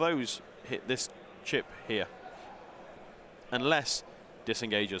much all of those hit this chip here, unless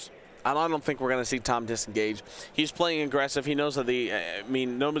disengages. And I don't think we're going to see Tom disengage. He's playing aggressive. He knows that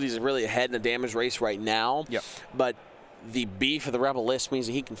nobody's really ahead in the damage race right now. Yep. But the B for the Rebel list means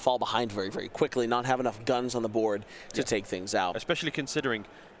that he can fall behind very, very quickly, not have enough guns on the board to take things out. Especially considering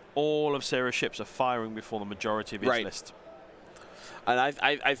all of Sara's ships are firing before the majority of his list. And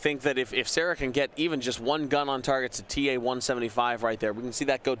I think that if Sara can get even just 1 gun on target to TA-175 right there, we can see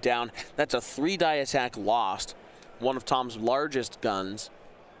that go down. That's a 3-die attack lost, one of Tom's largest guns.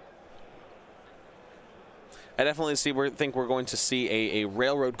 I definitely think we're going to see a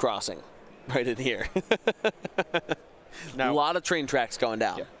railroad crossing right in here. Now, a lot of train tracks going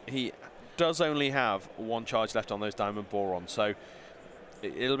down. Yeah, he does only have 1 charge left on those diamond boron, so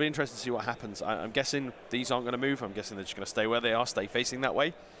it'll be interesting to see what happens. I'm guessing these aren't going to move. I'm guessing they're just going to stay where they are, stay facing that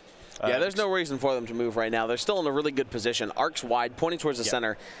way. Yeah, there's no reason for them to move right now. They're still in a really good position. Arcs wide, pointing towards the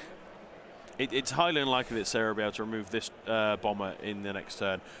center. It's highly unlikely that Sara will be able to remove this bomber in the next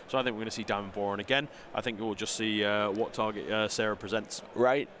turn. So I think we're going to see diamond boron again. I think we'll just see what target Sara presents.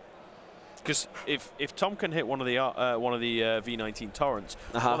 Right. Because if Tom can hit one of the V19 torrents,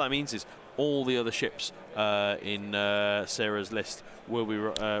 what that means is all the other ships in Sara's list will be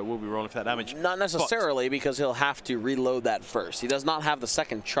rolling for that damage. Not necessarily, because he'll have to reload that first. He does not have the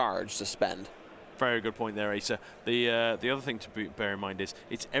 2nd charge to spend. Very good point there, Asa. The other thing to bear in mind is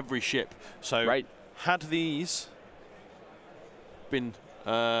it's every ship. So had these been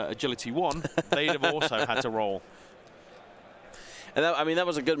agility 1, they'd have also had to roll. And that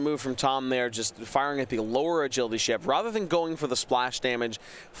was a good move from Tom there, just firing at the lower agility ship rather than going for the splash damage,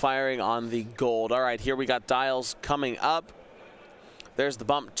 firing on the gold. All right, here we got dials coming up. There's the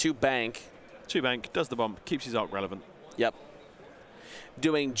bump, 2 bank. 2 bank, does the bump, keeps his arc relevant. Yep.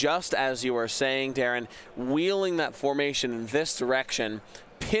 Doing just as you were saying, Darren, wheeling that formation in this direction,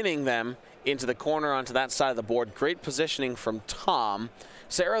 pinning them into the corner onto that side of the board. Great positioning from Tom.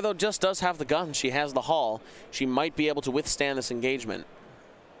 Sara, though, just does have the gun. She has the haul. She might be able to withstand this engagement.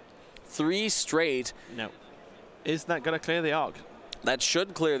 3 straight. No. Is that going to clear the arc? That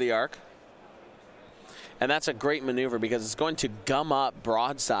should clear the arc. And that's a great maneuver because it's going to gum up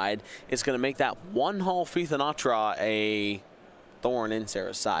Broadside. It's going to make that 1 hull Feeth and Ultra a thorn in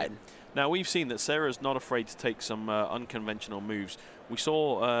Sara's side. Now, we've seen that Sara's not afraid to take some unconventional moves. We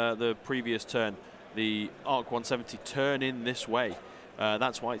saw the previous turn, the ARC 170 turn in this way.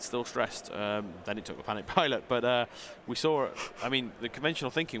 That's why it's still stressed. Then it took the panic pilot. But we saw, I mean, the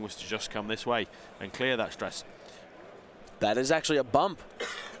conventional thinking was to just come this way and clear that stress. That is actually a bump.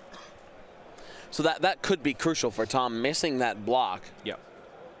 So that could be crucial for Tom, missing that block. Yep.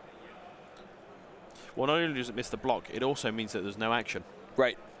 Well, not only does it miss the block, it also means that there's no action.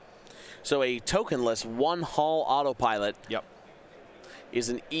 Right. So a tokenless one-hull autopilot is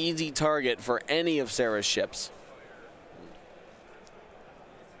an easy target for any of Sara's ships.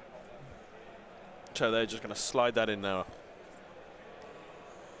 So they're just going to slide that in now.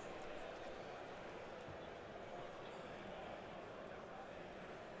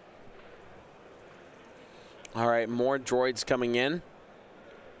 All right, more droids coming in.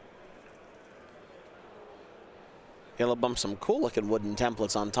 He'll bump some cool looking wooden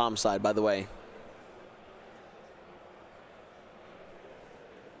templates on Tom's side, by the way.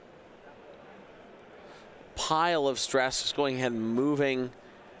 Pile of stress, just going ahead and moving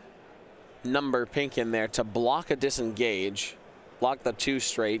number pink in there to block a disengage, block the 2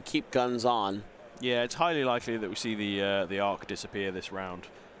 straight, keep guns on. Yeah, it's highly likely that we see the arc disappear this round.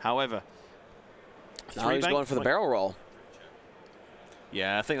 However, now he's going for the barrel roll.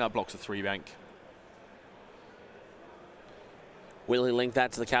 Yeah, I think that blocks the 3 bank. Will he link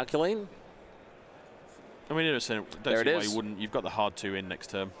that to the calculate? I mean, don't see why you wouldn't. You've got the hard 2 in next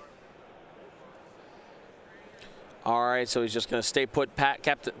turn. All right, so he's just going to stay put,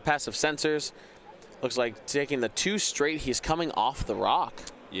 passive sensors. Looks like taking the 2 straight, he's coming off the rock.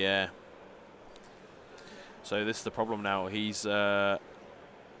 Yeah. So this is the problem now. He's, I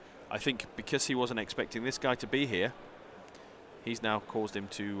think because he wasn't expecting this guy to be here, he's now caused him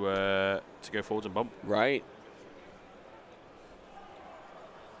to go forwards and bump. Right.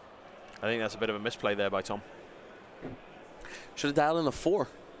 I think that's a bit of a misplay there by Tom. Should have dialed in the 4.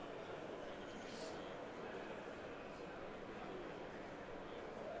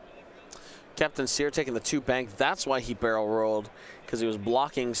 Captain Sear taking the 2 bank. That's why he barrel rolled, because he was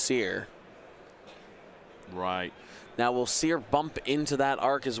blocking Sear. Right. Now, will Sear bump into that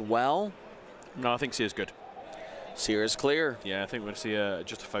arc as well? No, I think Sear's good. Sear is clear. Yeah, I think we're going to see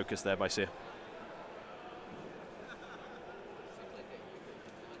just a focus there by Sear.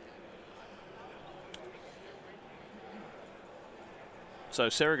 So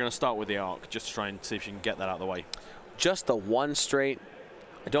Sara going to start with the arc, just to try and see if she can get that out of the way. Just the 1 straight.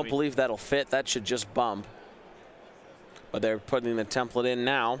 I don't believe that'll fit. That should just bump. But they're putting the template in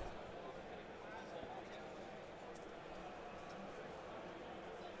now.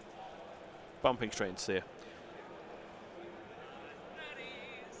 Bumping straight into Sear.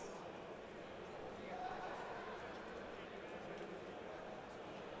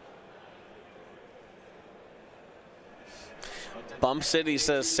 Bump City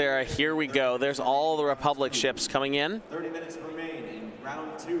says, Sara, here we go. There's all the Republic ships coming in. 30 minutes remain in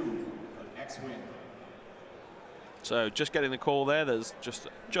round 2 of X-Wing. So just getting the call there. There's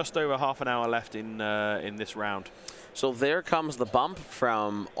just over half an hour left in this round. So there comes the bump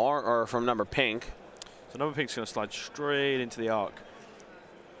from from number pink. So number pink's going to slide straight into the arc.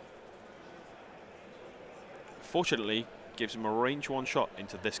 Fortunately, gives him a range 1 shot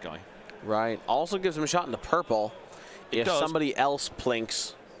into this guy. Right. Also gives him a shot into purple. If somebody else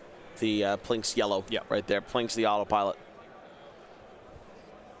plinks the plinks yellow, right there, plinks the autopilot.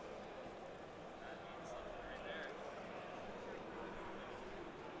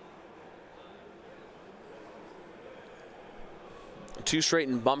 Two straight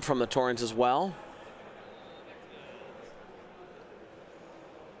and bump from the Torrents as well.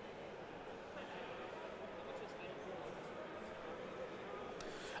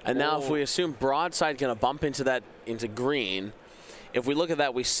 And now if we assume broadside going to bump into green, if we look at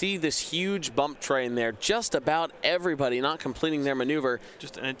that, we see this huge bump train there. Just about everybody not completing their maneuver.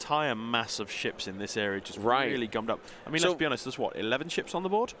 Just an entire mass of ships in this area, just really gummed up. I mean, let's be honest, there's what, 11 ships on the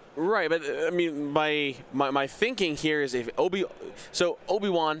board? Right, but I mean, my thinking here is if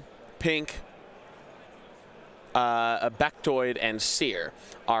Obi-Wan, Pink, Bactoid, and Sear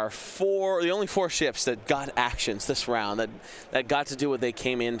are the only 4 ships that got actions this round, that got to do what they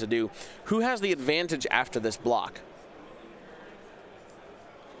came in to do. Who has the advantage after this block?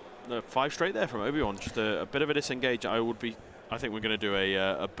 No, 5 straight there from Obi-Wan. Just a bit of a disengage. I think we're going to do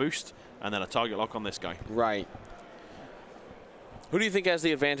a boost and then a target lock on this guy. Right. Who do you think has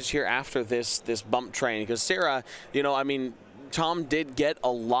the advantage here after this bump train? Because Sara, you know, I mean, Tom did get a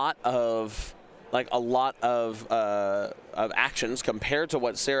lot of actions compared to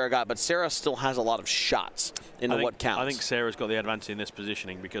what Sara got, but Sara still has a lot of shots into what counts. I think Sarah's got the advantage in this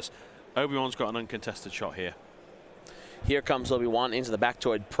positioning because Obi-Wan's got an uncontested shot here. Here comes Obi-Wan into the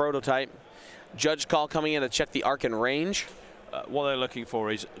Bactoid prototype. Judge call coming in to check the arc and range. What they're looking for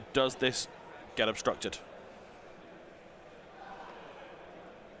is, does this get obstructed?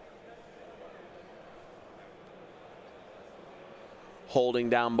 Holding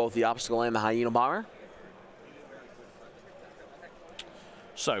down both the obstacle and the Hyena bomber.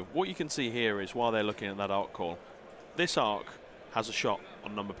 So what you can see here is, while they're looking at that arc call, this arc has a shot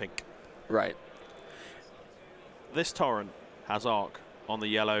on number pink. Right. This torrent has arc on the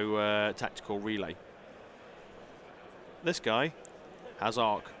yellow tactical relay. This guy has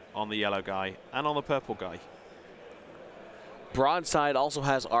arc on the yellow guy and on the purple guy. Broadside also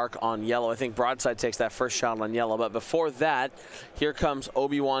has arc on yellow. I think Broadside takes that first shot on yellow. But before that, here comes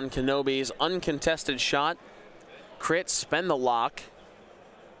Obi-Wan Kenobi's uncontested shot. Crit, spend the lock.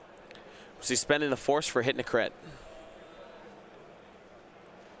 Was he spending the force for hitting a crit?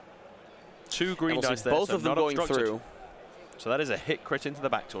 2 green we'll dice there, both so of them not going obstructed. through. So that is a hit crit into the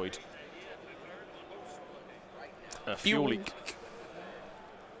Bactoid. A fuel leak.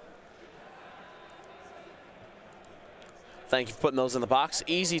 Thank you for putting those in the box.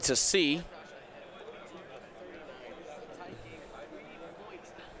 Easy to see.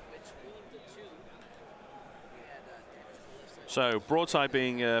 So Broadside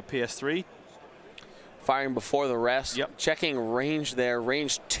being PS3. Firing before the rest. Yep. Checking range there.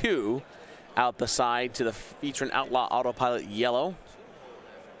 Range 2 out the side to the featuring Outlaw Autopilot yellow.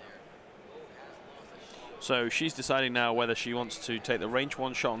 So she's deciding now whether she wants to take the range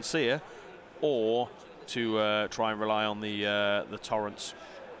 1 shot on Seer or to try and rely on the torrents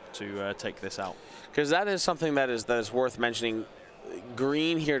to take this out. Because that is something that is worth mentioning.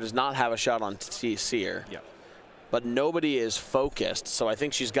 Green here does not have a shot on Seer. Yeah. But nobody is focused, so I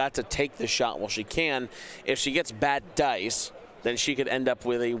think she's got to take the shot while she can. If she gets bad dice, then she could end up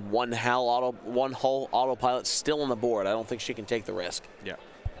with a one hull autopilot still on the board. I don't think she can take the risk. Yeah.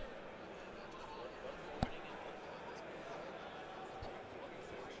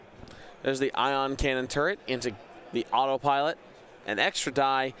 There's the ion cannon turret into the autopilot. An extra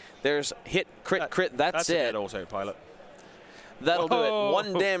die. There's hit, crit, crit. That's it. A dead autopilot. That'll do it.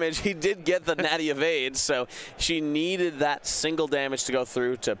 1 damage. He did get the natty evade, so she needed that single damage to go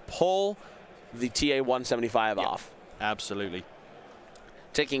through to pull the TA-175 off. Absolutely.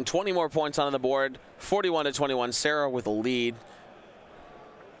 Taking 20 more points on the board. 41-21. Sara with a lead.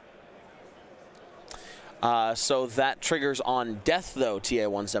 So that triggers on death, though,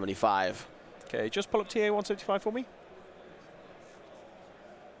 TA-175. Okay, just pull up TA-175 for me.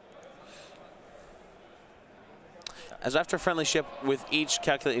 As after friendly ship with each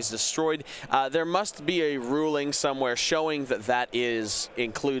calculate is destroyed, there must be a ruling somewhere showing that that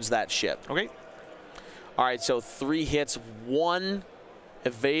includes that ship. Okay. All right, so 3 hits, 1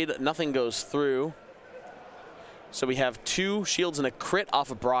 evade, nothing goes through. So we have 2 shields and a crit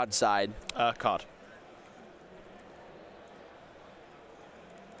off a broadside. Card.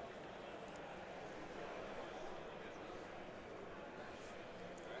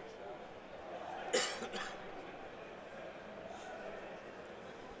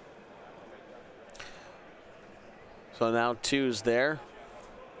 So now 2's there.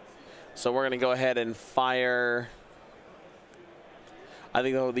 So we're going to go ahead and fire. I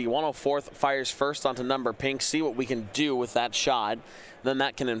think the 104th fires first onto number pink. See what we can do with that shot. Then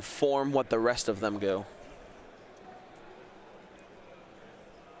that can inform what the rest of them go.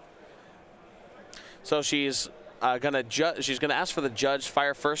 So she's going to ask for the judge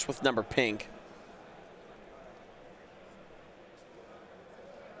fire first with number pink.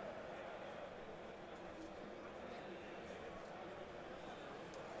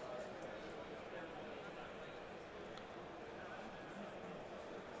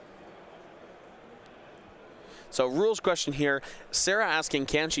 So rules question here. Sara asking,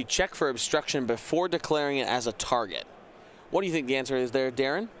 can she check for obstruction before declaring it as a target? What do you think the answer is there,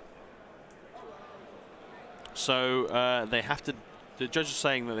 Darren? So they have to, the judge is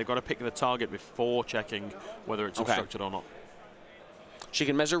saying that they've got to pick the target before checking whether it's obstructed or not. She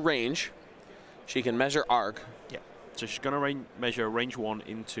can measure range. She can measure arc. Yeah. So she's going to measure range 1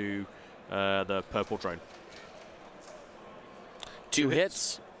 into the purple drone. 2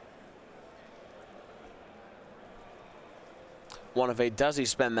 hits. 1 evade. Does he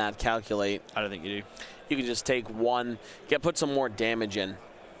spend that calculate? I don't think you do. You can just take 1, put some more damage in.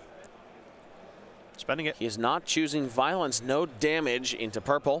 Spending it. He is not choosing violence. No damage into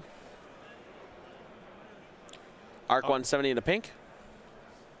purple. Arc 170 into pink.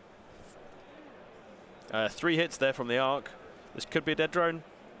 3 hits there from the arc. This could be a dead drone.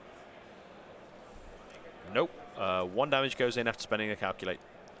 Nope. 1 damage goes in after spending a calculate.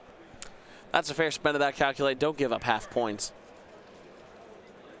 That's a fair spend of that calculate. Don't give up half points.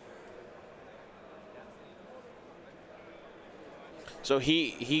 So he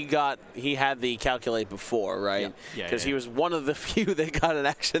had the calculate before, right? Yeah. Because he was one of the few that got an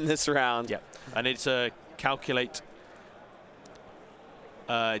action this round. Yeah. And it's a calculate.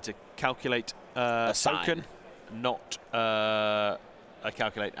 It's a calculate token, not a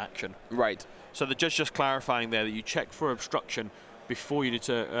calculate action. Right. So the judge just clarifying there that you check for obstruction before you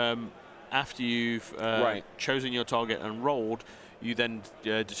deter. After you've chosen your target and rolled, you then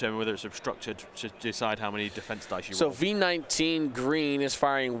determine whether it's obstructed to decide how many defense dice you roll. So V19 green is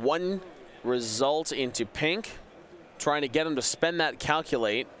firing one result into pink, trying to get him to spend that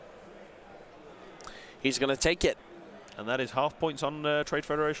calculate. He's going to take it. And that is half points on Trade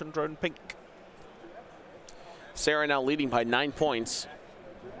Federation drone pink. Sara now leading by 9 points.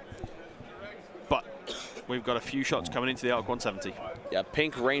 But we've got a few shots coming into the Arc 170. Yeah,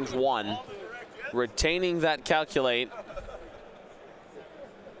 pink range 1, retaining that calculate,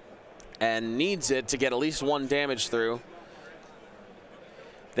 and needs it to get at least 1 damage through.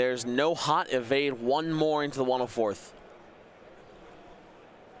 There's no hot evade, 1 more into the 104th.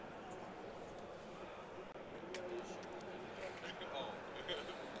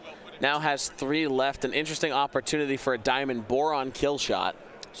 Now has 3 left, an interesting opportunity for a diamond boron kill shot.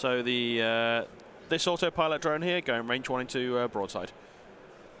 So the this autopilot drone here going range 1 into broadside.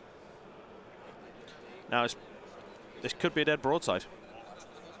 Now this could be a dead broadside.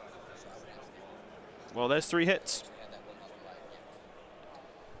 Well, there's 3 hits.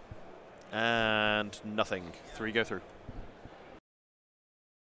 And nothing. 3 go through.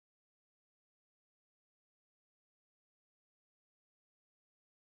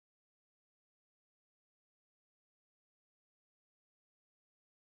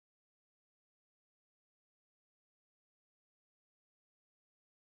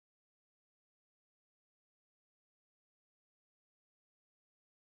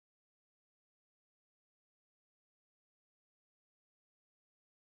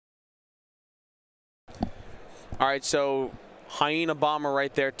 All right, so Hyena Bomber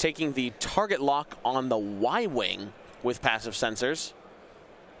right there taking the target lock on the Y-wing with passive sensors.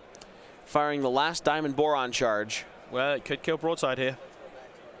 Firing the last diamond boron charge. Well, it could kill broadside here.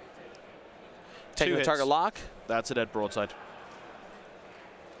 Taking the target lock. That's a dead broadside.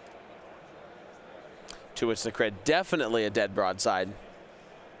 2 hits to the crit. Definitely a dead broadside.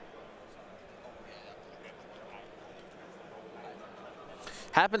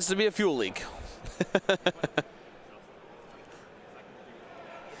 Happens to be a fuel leak.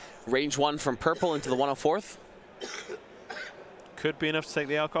 Range 1 from purple into the 104th. Could be enough to take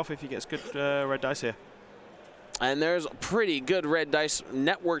the arc off if he gets good red dice here. And there's pretty good red dice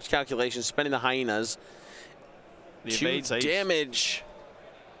networked calculations, spending the hyenas. The 2 damage.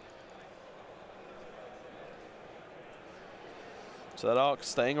 So that arc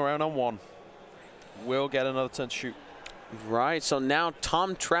staying around on 1. Will get another turn to shoot. Right, so now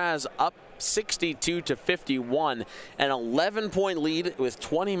Tom Trazz up 62 to 51, an 11-point lead with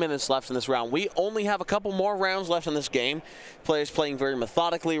 20 minutes left in this round. We only have a couple more rounds left in this game. Players playing very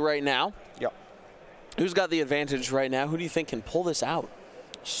methodically right now. Yep. Who's got the advantage right now? Who do you think can pull this out?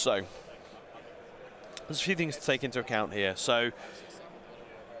 So, there's a few things to take into account here. So,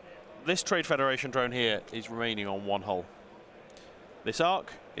 this Trade Federation drone here is remaining on 1 hull. This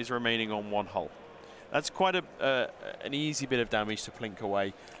arc is remaining on 1 hull. That's quite an easy bit of damage to plink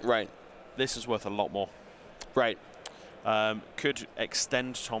away. Right. This is worth a lot more. Right. Could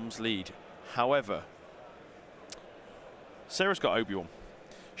extend Tom's lead. However, Sara's got Obi-Wan.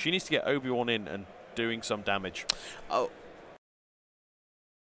 She needs to get Obi-Wan in and doing some damage. Oh.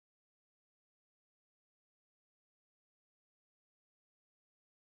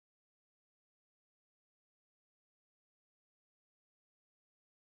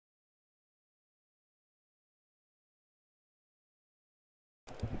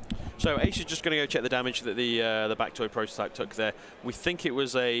 So Ace is just going to go check the damage that the back toy prototype took there. We think it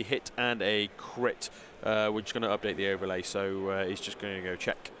was a hit and a crit. We're just going to update the overlay, so he's just going to go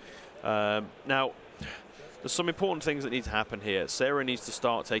check. Now, there's some important things that need to happen here. Sara needs to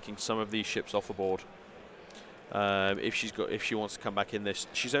start taking some of these ships off the board. If she wants to come back in this,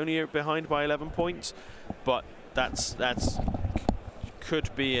 she's only behind by 11 points, but that's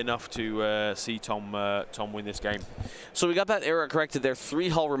could be enough to see Tom win this game. So we got that error corrected there. 3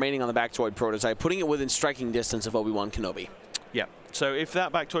 hull remaining on the Bactoid prototype, putting it within striking distance of Obi-Wan Kenobi. Yeah. So if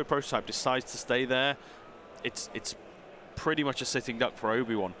that Bactoid prototype decides to stay there, it's pretty much a sitting duck for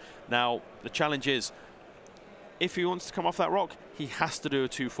Obi-Wan. Now the challenge is, if he wants to come off that rock, he has to do a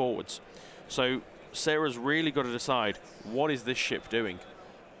 2 forwards. So Sara's really got to decide, what is this ship doing?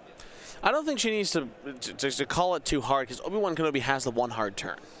 I don't think she needs to call it too hard, because Obi-Wan Kenobi has the 1 hard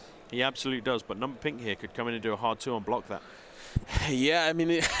turn. He absolutely does, but number pink here could come in and do a hard 2 and block that. Yeah, I mean,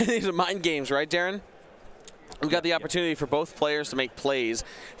 these are mind games, right, Darren? We've got the opportunity for both players to make plays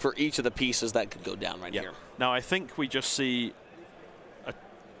for each of the pieces that could go down right here. Now, I think we just see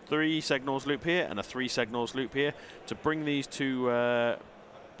 3 signals loop here and a 3 signals loop here to bring these two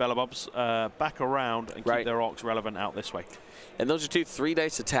Bellabobs back around and keep their arcs relevant out this way. And those are 2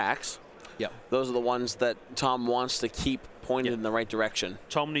 3-dice attacks. Yep. Those are the ones that Tom wants to keep pointed in the right direction.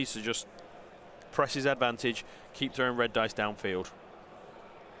 Tom needs to just press his advantage, keep throwing red dice downfield.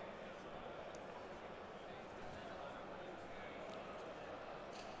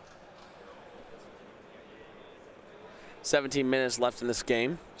 "17 minutes left in this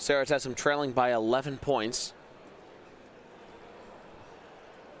game. Sara Tessem trailing by 11 points.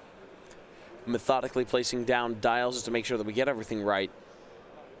 Methodically placing down dials just to make sure that we get everything right.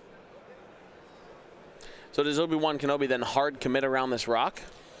 So does Obi-Wan Kenobi then hard commit around this rock?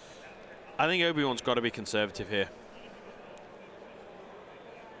 I think Obi-Wan's got to be conservative here.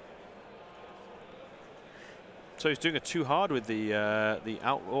 So he's doing it too hard with the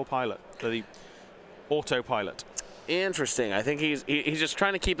autopilot, the autopilot. Interesting. I think he's just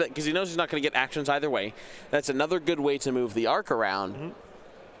trying to keep that because he knows he's not going to get actions either way. That's another good way to move the arc around,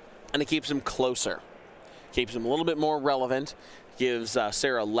 and it keeps him closer, keeps him a little bit more relevant, gives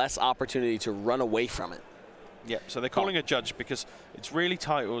Sara less opportunity to run away from it. Yep. So they're calling a judge because it's really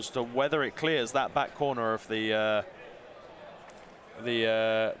tight as to whether it clears that back corner of the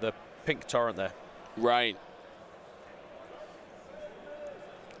pink torrent there. Right.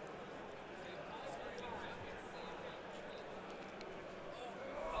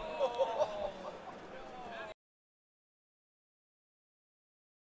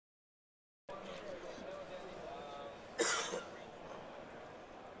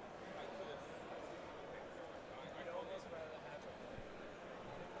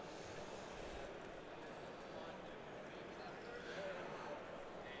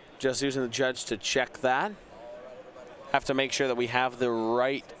 Just using the judge to check that. Have to make sure that we have the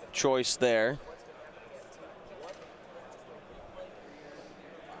right choice there.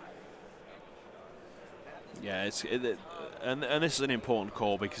 Yeah, and this is an important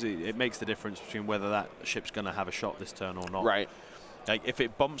call because it makes the difference between whether that ship's going to have a shot this turn or not. Right. Like if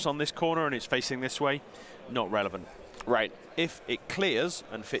it bumps on this corner and it's facing this way, not relevant. Right. If it clears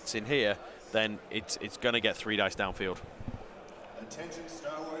and fits in here, then it's going to get 3 dice downfield. Attention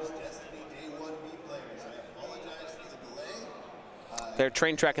Star Wars Destiny Day 1B players. I apologize for the delay. They're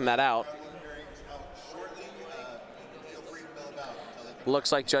train tracking that out.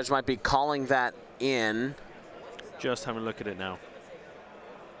 Looks like Judge might be calling that in. Just having a look at it now.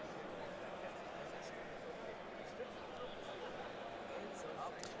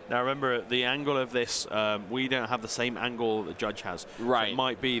 Now remember, the angle of this, we don't have the same angle the Judge has. Right. So it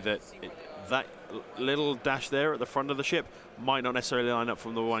might be that that little dash there at the front of the ship might not necessarily line up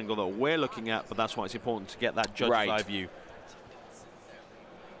from the angle that we're looking at, but that's why it's important to get that Judge's eye view.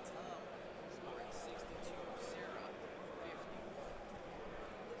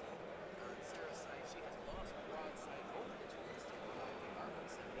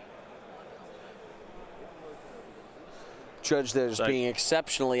 Judge there just being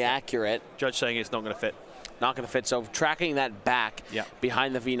exceptionally accurate. Judge saying it's not going to fit. Not going to fit. So tracking that back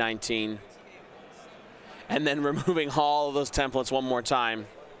behind the V19. And then removing all of those templates one more time.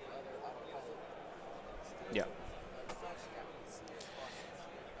 Yeah.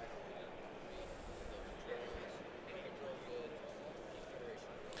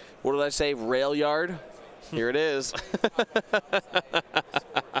 What did I say? Rail yard? Here it is.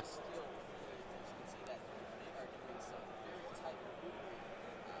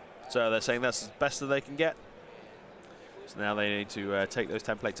 So they're saying that's the best that they can get. So now they need to take those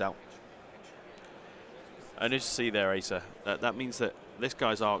templates out. And as you see there, Asa, that means that this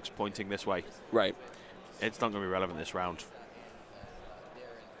guy's arc's pointing this way. Right. It's not going to be relevant this round.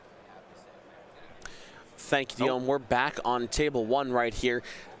 Thank you, Dion. We're back on table 1 right here.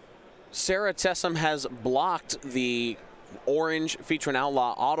 Sara Tessem has blocked the orange Feature and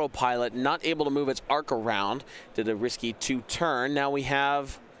Outlaw autopilot, not able to move its arc around. Did a risky 2-turn. Now we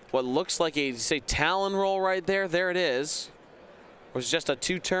have what looks like a, say, Talon roll right there. There it is. Was it just a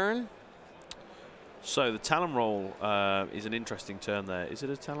 2-turn? So the Talon roll is an interesting turn there. Is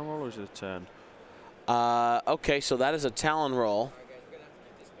it a Talon roll or is it a turn? Okay, so that is a Talon roll.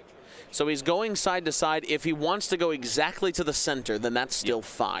 So he's going side to side. If he wants to go exactly to the center, then that's still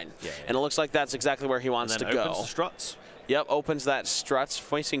fine. Yeah. And it looks like that's exactly where he wants to go. Opens the struts. Yep, opens that struts,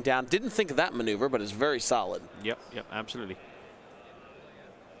 facing down. Didn't think of that maneuver, but it's very solid. Yep, absolutely.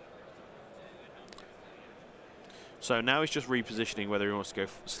 So now he's just repositioning whether he wants to go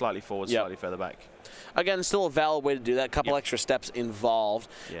slightly forward, slightly further back. Again, still a valid way to do that. A couple extra steps involved,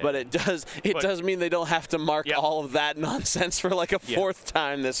 but it does mean they don't have to mark all of that nonsense for like a fourth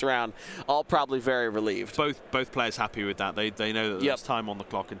time this round. All probably very relieved. Both players happy with that. They know that there's time on the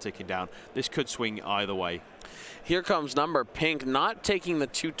clock and ticking down. This could swing either way. Here comes number Pink, not taking the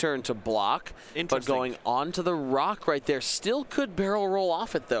 2-turn to block, but going onto the rock right there. Still could barrel roll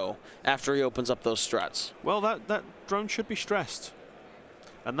off it, though, after he opens up those struts. Well, that drone should be stressed,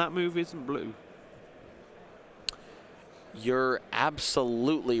 and that move isn't blue. You're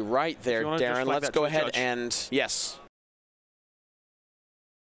absolutely right there, Darren. Let's go ahead and, yes.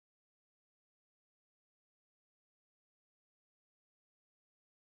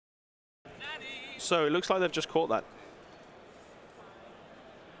 So it looks like they've just caught that.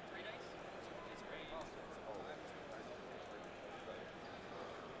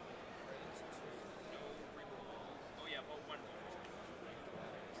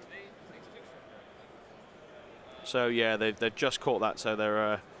 So yeah, they've just caught that, so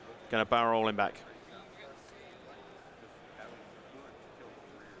they're going to barrel roll him back.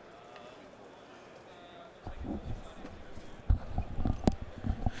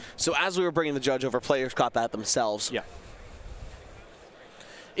 So as we were bringing the judge over, players caught that themselves. Yeah.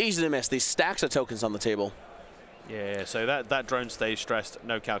 Easy to miss. These stacks of tokens on the table. Yeah, so that drone stays stressed,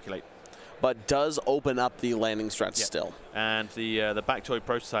 no calculate. But does open up the landing struts still. And the Bactoid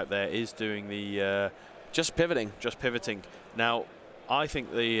prototype there is doing the... just pivoting. Just pivoting. Now, I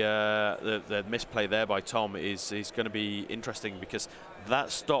think the misplay there by Tom is going to be interesting because that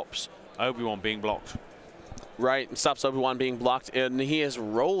stops Obi-Wan being blocked. Right, and stops Obi-Wan being blocked, and he is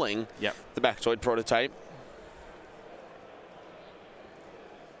rolling the Bactoid prototype.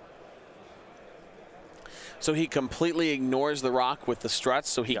 So he completely ignores the rock with the struts,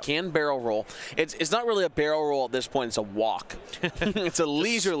 so he can barrel roll. It's not really a barrel roll at this point, it's a walk. It's a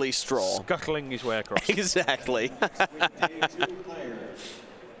leisurely stroll. Scuttling his way across. Exactly.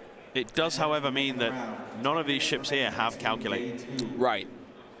 It does, however, mean that none of these ships here have calculate. Right.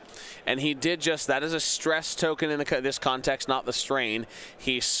 And he did just that as a stress token in this context, not the strain.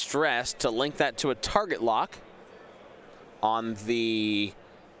 He stressed to link that to a target lock on the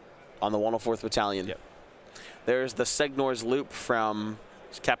 104th Battalion. Yep. There's the Segnor's loop from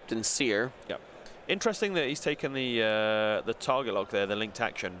Captain Sear. Yep. Interesting that he's taken the target lock there, the linked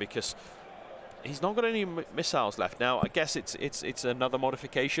action, because he's not got any missiles left. Now, I guess it's another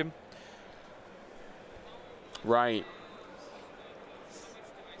modification. Right.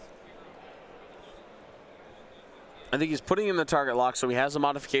 I think he's putting in the target lock, so he has a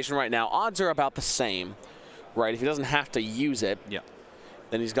modification right now. Odds are about the same, right? If he doesn't have to use it,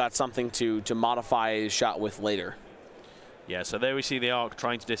 then he's got something to modify his shot with later. Yeah, so there we see the Ark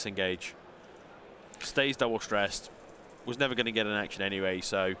trying to disengage. Stays double stressed. Was never going to get an action anyway,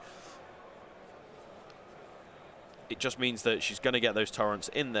 so it just means that she's going to get those torrents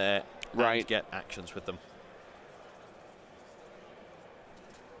in there and get actions with them.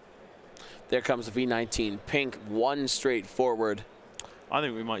 There comes the V-19 Pink, one straight forward. I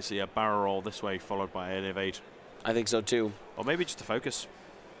think we might see a barrel roll this way, followed by an evade. I think so too. Or maybe just a focus.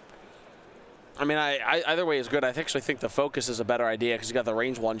 I mean, either way is good. I actually think the focus is a better idea because you got the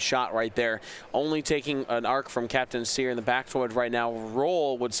range one shot right there. Only taking an arc from Captain Sear in the Bactoid right now.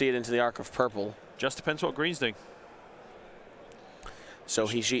 Roll would see it into the arc of purple. Just depends what green's doing. So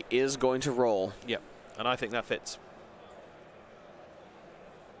she is going to roll. Yep, and I think that fits.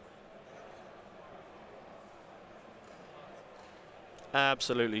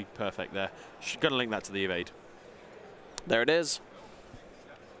 Absolutely perfect there. She's going to link that to the evade. There it is.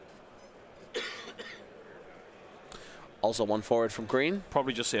 Also one forward from green.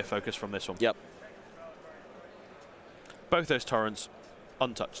 Probably just see a focus from this one. Yep. Both those torrents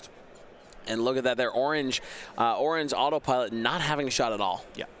untouched. And look at that, they're orange. Orange autopilot not having a shot at all.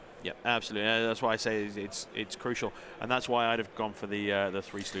 Yeah, yeah, absolutely. That's why I say it's crucial, and that's why I'd have gone for the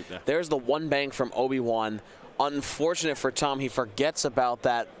 3 sloop there. There's the one bank from Obi-Wan. Unfortunate for Tom, he forgets about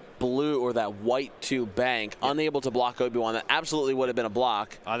that blue or that white 2 bank, unable to block Obi-Wan. That absolutely would have been a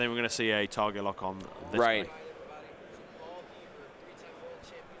block. I think we're going to see a target lock on this guy.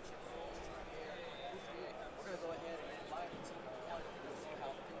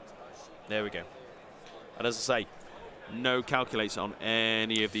 There we go. And as I say, no calculates on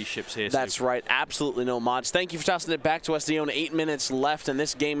any of these ships here. That's right. Absolutely no mods. Thank you for tossing it back to us, Dion. 8 minutes left, and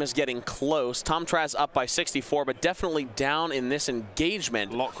this game is getting close. Tom Trazz up by 64, but definitely down in this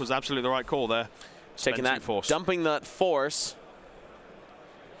engagement. Lock was absolutely the right call there. Taking that, force. Dumping that force.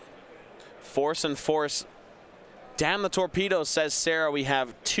 Force and force. Damn the torpedoes, says Sara. We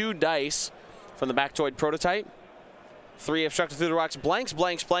have 2 dice from the Bactoid prototype. 3 obstructed through the rocks. Blanks,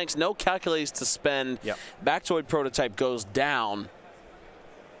 blanks, blanks. No calculators to spend. Yep. Bactoid prototype goes down.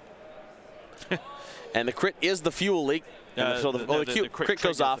 And the crit is the fuel leak. So the crit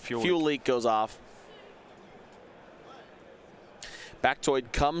goes off. Fuel leak goes off.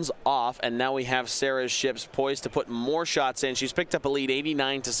 Bactoid comes off, and now we have Sara's ships poised to put more shots in. She's picked up a lead,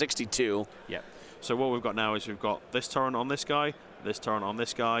 89 to 62. Yeah. So what we've got now is we've got this turret on this guy, this turret on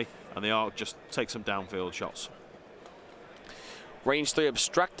this guy, and the Arc just takes some downfield shots. Range 3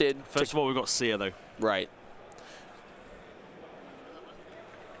 obstructed. First of all, we've got Seer, though. Right.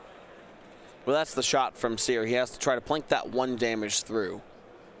 Well, that's the shot from Seer. He has to try to plink that 1 damage through.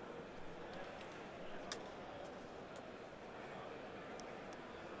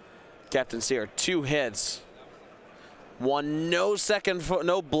 Captain Seer, 2 hits. 1,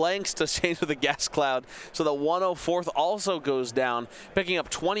 no blanks to change with the gas cloud. So the 104th also goes down, picking up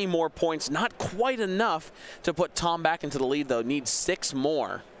 20 more points. Not quite enough to put Tom back into the lead, though. Needs 6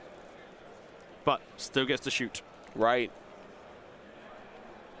 more. But still gets to shoot. Right.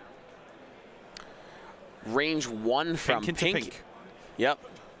 Range 1 from Pink. Yep.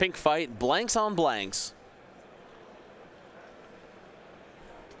 Pink fight. Blanks on blanks.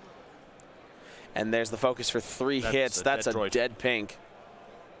 And there's the focus for 3 hits. That's a dead Pink.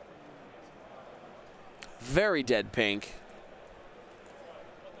 Very dead Pink.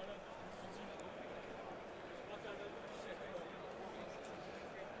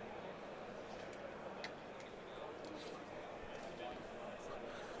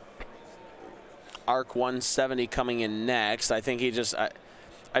 Arc 170 coming in next. I think he just...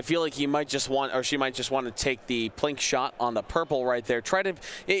 I feel like he might just want, or she might just want to take the plink shot on the purple right there. Try to,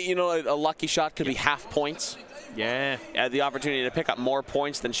 you know, a lucky shot could be half points. Yeah. The opportunity to pick up more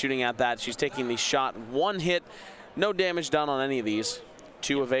points than shooting at that. She's taking the shot. 1 hit, no damage done on any of these.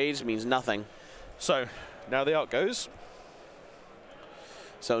 2 evades means nothing. So now the Arc goes.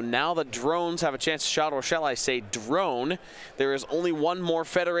 So now the drones have a chance to shot, or shall I say drone. There is only 1 more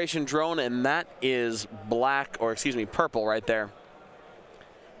Federation drone, and that is black, or excuse me, purple right there.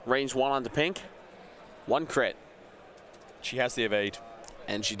 Range 1 onto Pink. 1 crit. She has the evade.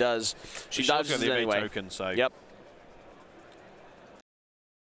 And she does. She dodges the evade anyway. Token, so. Yep.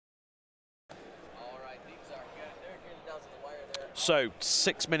 So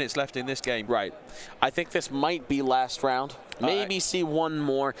 6 minutes left in this game. Right. I think this might be last round. Maybe see 1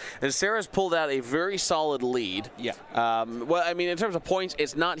 more. And Sara's pulled out a very solid lead. Yeah. Well, I mean, in terms of points,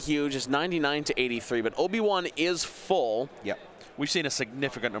 it's not huge. It's 99 to 83, but Obi-Wan is full. Yep. We've seen a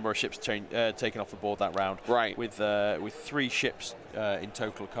significant number of ships taken off the board that round. Right. With 3 ships in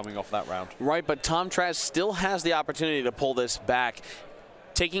total coming off that round. Right, but Tom Trazz still has the opportunity to pull this back.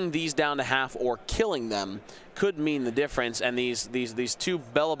 Taking these down to half or killing them could mean the difference. And these 2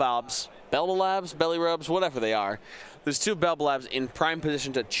 Bellabobs, Belly Rubs, whatever they are, there's 2 Belabs in prime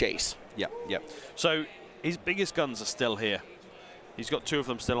position to chase. Yep, yep. So his biggest guns are still here. He's got 2 of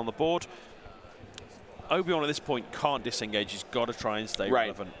them still on the board. Obi-Wan at this point can't disengage. He's got to try and stay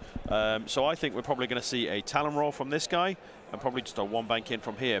relevant. So I think we're probably going to see a Talon roll from this guy and probably just a 1 bank in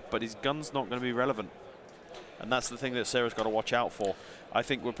from here. But his gun's not going to be relevant. And that's the thing that Sara's got to watch out for. I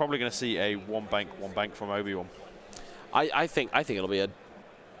think we're probably going to see a 1 bank from Obi-Wan. I think it'll be a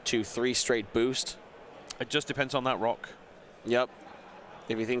 2-3 straight boost. It just depends on that rock. Yep.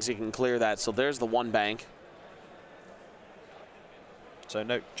 If he thinks he can clear that. So there's the 1 bank. So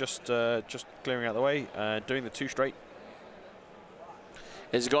no, just clearing out the way, doing the 2 straight.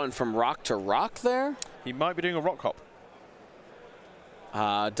 Is it going from rock to rock there? He might be doing a rock hop.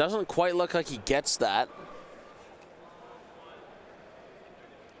 Doesn't quite look like he gets that.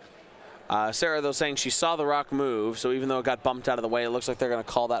 Sara, though, saying she saw the rock move, so even though it got bumped out of the way, it looks like they're going to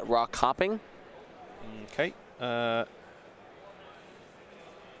call that rock hopping. Okay.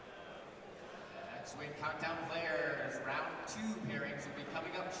 X-Wing countdown players, round 2 pairings will be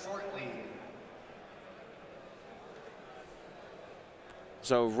coming up shortly.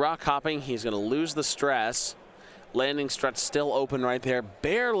 So rock hopping, he's going to lose the stress. Landing strut still open right there,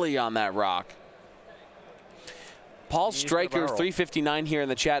 barely on that rock. Paul Stryker, 359 here in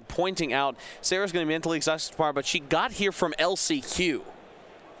the chat, pointing out Sara's going to be mentally exhausted tomorrow, but she got here from LCQ.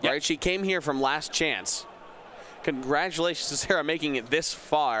 Yep. Right? She came here from Last Chance. Congratulations to Sara making it this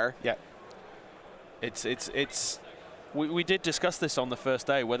far. Yeah. We did discuss this on the first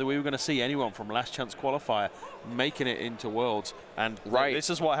day, whether we were going to see anyone from Last Chance Qualifier making it into Worlds. And this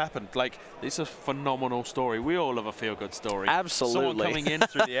is what happened. Like, it's a phenomenal story. We all love a feel-good story. Absolutely. Someone coming in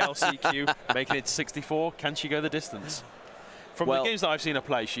through the LCQ, making it to 64. Can she go the distance? From the games that I've seen her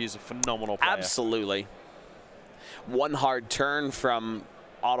play, she is a phenomenal player. Absolutely. 1 hard turn from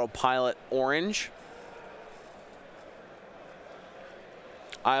Autopilot Orange.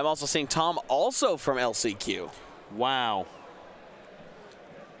 I'm also seeing Tom also from LCQ. Wow.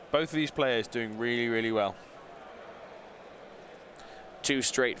 Both of these players doing really, really well. 2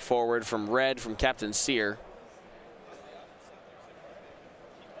 straight forward from red from Captain Sear.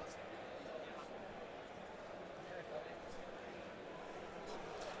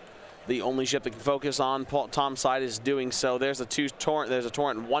 The only ship that can focus on Tom's side is doing so. There's a torrent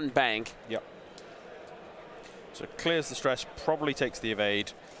and 1 bank. Yep. So clears the stress, probably takes the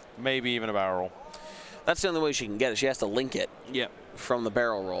evade, maybe even a barrel roll. That's the only way she can get it. She has to link it. Yep. From the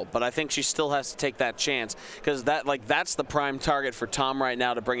barrel roll, but I think she still has to take that chance because that's the prime target for Tom right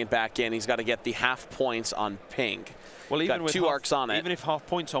now to bring it back in. He's got to get the half points on pink. Well, even got with 2 arcs on it. Even if half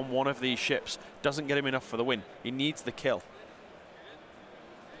points on one of these ships doesn't get him enough for the win, he needs the kill.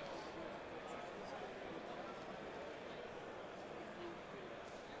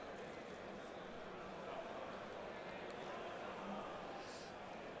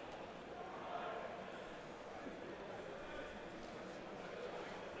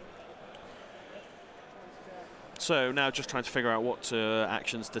 So now just trying to figure out what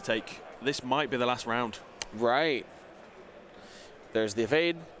actions to take. This might be the last round. Right. There's the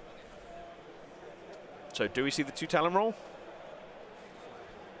evade. So do we see the 2 Talon roll?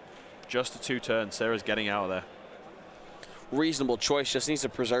 Just a 2 turn. Sarah's getting out of there. Reasonable choice. Just needs to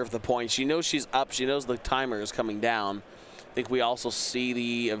preserve the points. She knows she's up. She knows the timer is coming down. I think we also see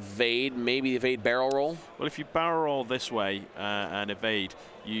the evade, maybe the evade barrel roll. Well, if you barrel roll this way and evade,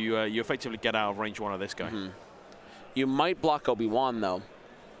 you effectively get out of range 1 of this guy. Mm-hmm. You might block Obi-Wan, though.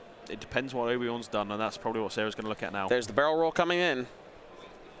 It depends what Obi-Wan's done, and that's probably what Sarah's going to look at now. There's the barrel roll coming in.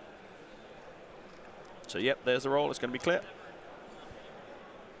 So, yep, there's the roll. It's going to be clear.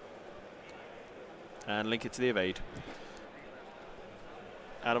 And link it to the evade.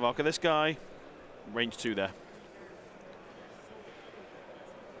 Out of arc of this guy. Range 2 there.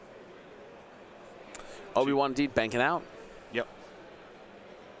 Obi-Wan indeed banking out. Yep.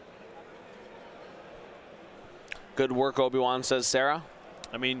 Good work, Obi-Wan, says Sara.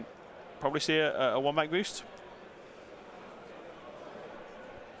 I mean, probably see a 1 back boost.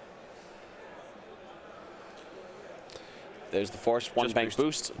 There's the force 1 bank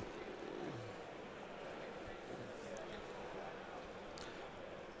boost.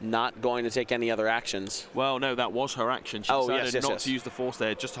 Not going to take any other actions. Well, no, that was her action. She decided not to use the force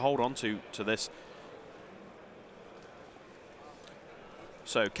there, just to hold on to this.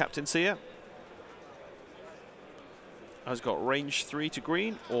 So, Captain Sear has got range 3 to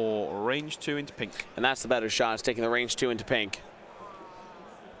green or range 2 into pink. And that's the better shot. It's taking the range 2 into pink.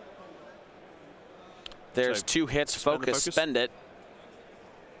 There's So 2 hits. Focus. Spend it.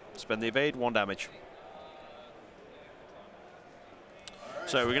 Spend the evade, 1 damage.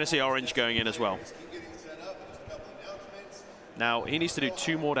 So we're going to see orange going in as well. Now he needs to do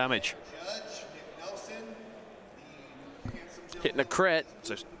 2 more damage. Hitting a crit.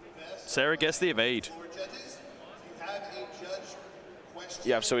 So Sara gets the evade.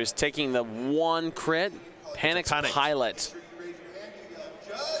 Yeah, so he's taking the 1 crit. Panic's pilot.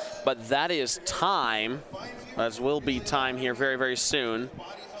 But that is time. As will be time here very, very soon.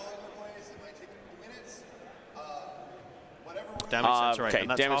 Damage sensor array. Okay, and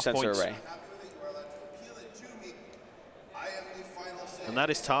that's damage half sensor points. array. And that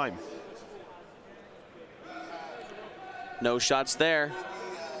is time. No shots there.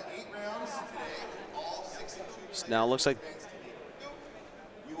 Now it looks like.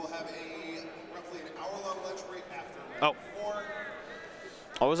 Oh.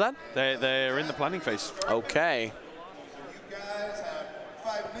 What was that? They're in the planning phase. Okay.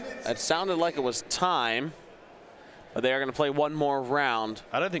 It sounded like it was time, but they are going to play 1 more round.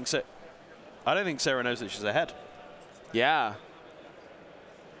 I don't think Sara knows that she's ahead. Yeah.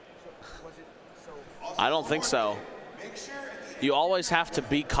 I don't think so. You always have to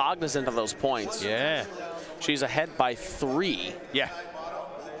be cognizant of those points. Yeah. She's ahead by 3. Yeah.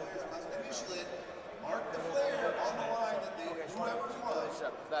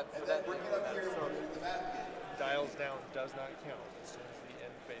 Dials down does not count. As soon as the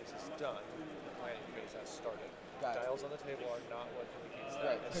end phase is done, the planning phase has started. Dials on the table are not what indicates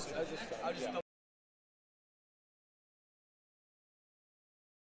that. I just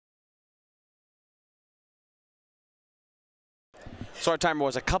So our timer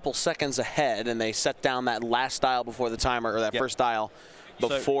was a couple seconds ahead, and they set down that last dial before the timer, or that first dial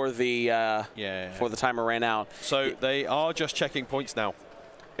before the before the timer ran out. So they are just checking points now.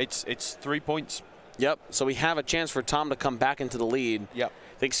 It's 3 points. Yep. So we have a chance for Tom to come back into the lead. Yep.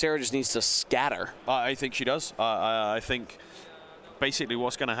 I think Sara just needs to scatter. I think she does. I think basically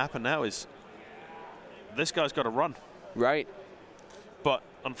what's going to happen now is this guy's got to run. Right. But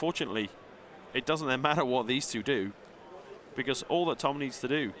unfortunately, it doesn't then matter what these two do, because all that Tom needs to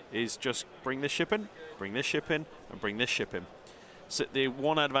do is just bring this ship in, bring this ship in, and bring this ship in. So the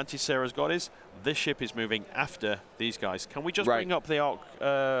one advantage Sarah's got is this ship is moving after these guys. Can we just bring up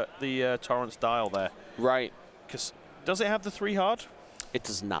the Torrance dial there? Right. Because does it have the 3 hard? It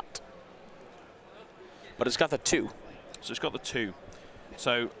does not. But it's got the 2. So it's got the 2.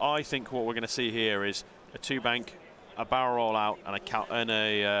 So I think what we're going to see here is a 2-bank, a barrel roll out, and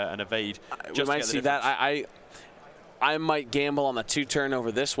an evade. We might see that. I might gamble on the 2-turn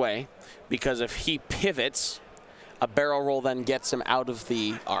over this way, because if he pivots, a barrel roll then gets him out of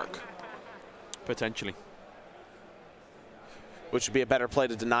the arc. Potentially. Which would be a better play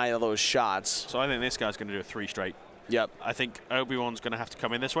to deny all those shots. So I think this guy's going to do a 3 straight. Yep. I think Obi-Wan's going to have to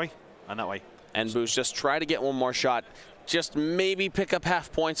come in this way and that way. And Boost just try to get one more shot. Just maybe pick up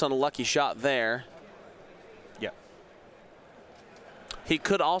half points on a lucky shot there. Yep. She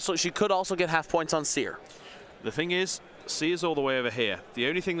could also get half points on Sear. The thing is, Sear's all the way over here. The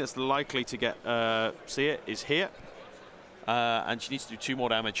only thing that's likely to get Sear is here. And she needs to do 2 more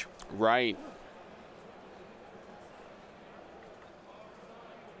damage. Right.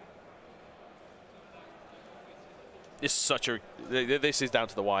 This is down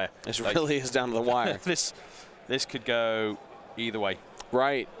to the wire. This really is down to the wire. This could go either way.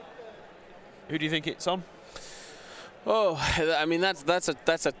 Right. Who do you think it's on? Oh, I mean that's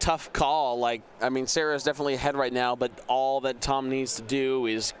a tough call. Like, I mean, Sarah's definitely ahead right now, but all that Tom needs to do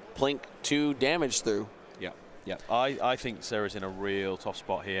is plink 2 damage through. Yeah. I think Sarah's in a real tough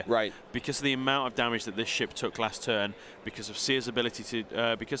spot here. Right. Because of the amount of damage that this ship took last turn, because of Sear's ability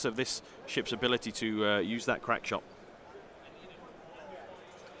to, because of this ship's ability to use that crack shot.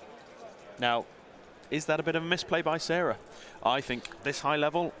 Now, is that a bit of a misplay by Sarah? I think this high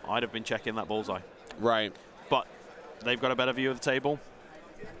level, I'd have been checking that bullseye. Right. But they've got a better view of the table.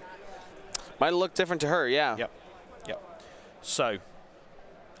 Might look different to her, yeah. Yep. So,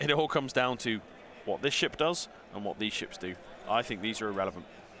 it all comes down to what this ship does and what these ships do. I think these are irrelevant.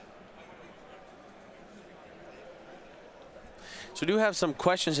 So we do have some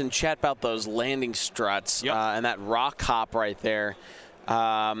questions in chat about those landing struts and that rock hop right there.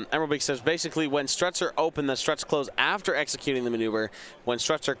 Emerald Beak says, basically, when struts are open, the struts close after executing the maneuver. When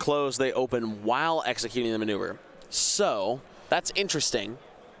struts are closed, they open while executing the maneuver. So that's interesting,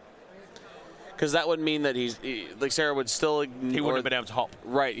 because that would mean that like Sarah would still ignore. He wouldn't have been able to hop.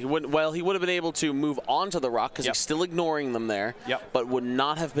 Right. He wouldn't. Well, he would have been able to move onto the rock because he's still ignoring them there. But would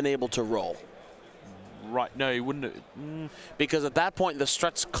not have been able to roll. Right. No, he wouldn't have. Because at that point, the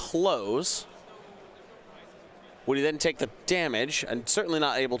struts close. Would he then take the damage and certainly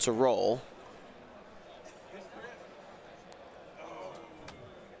not able to roll?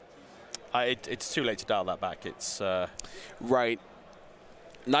 It's too late to dial that back. It's right.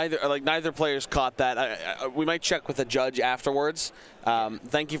 Neither players caught that. We might check with the judge afterwards.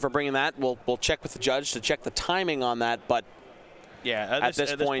 Thank you for bringing that. We'll check with the judge to check the timing on that. But yeah, at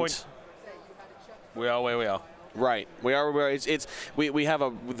this point, we are where we are. Right, we are where we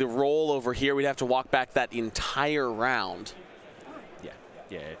have the roll over here. We'd have to walk back that entire round.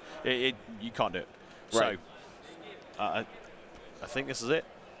 Yeah. You can't do it. Right. So I think this is it.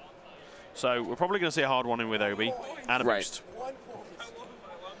 So we're probably going to see a hard one in with Obi and a boost.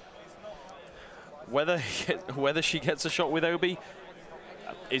 Whether she gets a shot with Obi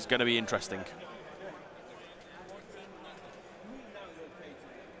is going to be interesting.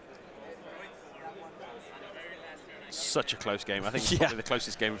 Such a close game. I think it's probably the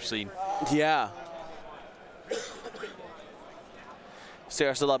closest game we've seen. Yeah.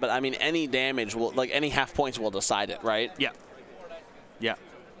 Sarah still up, but I mean, any damage will, like any half points will decide it, right? Yeah. Yeah.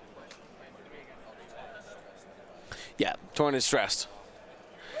 Yeah. Torn is stressed.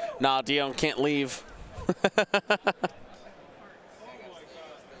 Nah, Dion can't leave.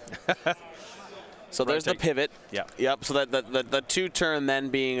 So there's the pivot. Yeah. Yep. So that the 2-turn then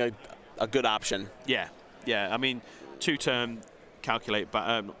being a good option. Yeah. Yeah. I mean, 2-turn calculate,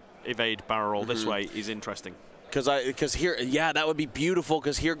 evade barrel roll this way is interesting. Because here, yeah, that would be beautiful.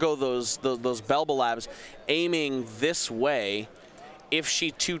 Because here go those Belba Labs aiming this way. If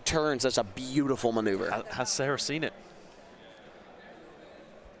she 2-turns, that's a beautiful maneuver. Has Sarah seen it?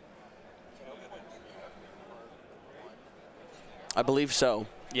 I believe so.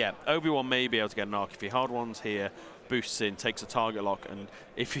 Yeah, Obi-Wan may be able to get an arc if he hard ones here. Boosts in, takes a target lock, and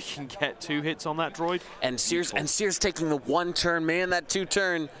if he can get 2 hits on that droid. And Sear's taking the 1-turn, man. That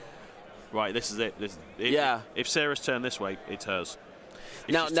 2-turn. Right, this is it. If Sarah's turned this way, it's hers.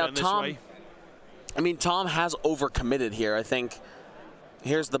 Now Tom. I mean, Tom has overcommitted here. I think.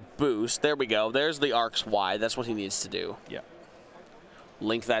 Here's the boost. There we go. There's the arcs wide. That's what he needs to do. Yeah.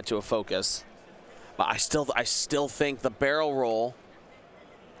 link that to a focus. But I still think the barrel roll.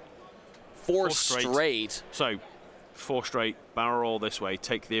 Four straight. So, 4 straight, barrel roll this way,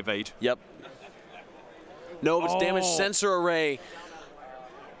 take the evade. Yep. No, it's damaged sensor array.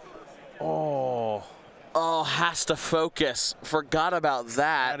 Oh. Oh, has to focus. Forgot about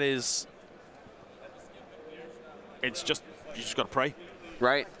that. That is... It's just, you just got to pray.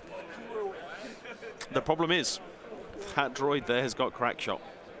 Right. The problem is, that droid there has got crack shot.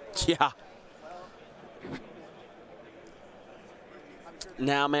 Yeah.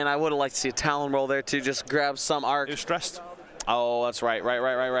 Now, man, I would have liked to see a Talon roll there too. Just grab some arc. You're stressed. Oh, that's right.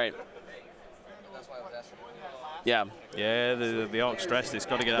 Right. Yeah. Yeah, the arc stressed. It's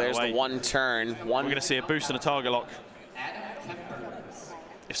got to get out of the way. There's the one turn. We're going to see a boost and a target lock.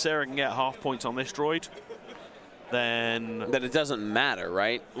 If Sara can get half points on this droid, then it doesn't matter,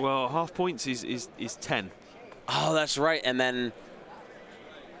 right? Well, half points is 10. Oh, that's right. And then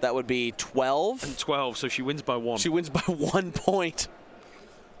that would be 12. And 12, so she wins by 1. She wins by 1 point.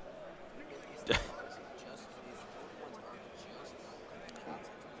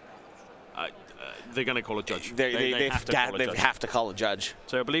 They're going to call a judge. They have to call a judge.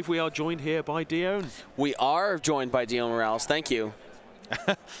 So I believe we are joined here by Dion. We are joined by Dion Morales. Thank you.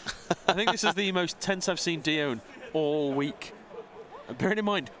 I think this is the most tense I've seen Dion all week. Bearing in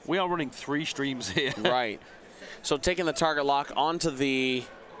mind, we are running 3 streams here. Right. So taking the target lock onto the...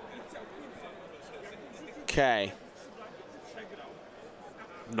 Okay.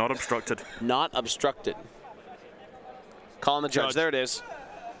 Not obstructed. Not obstructed. Calling the judge. There it is.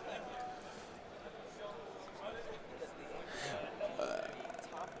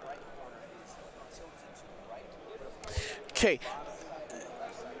 Okay.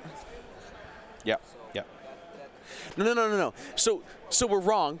 Yep. No. So we're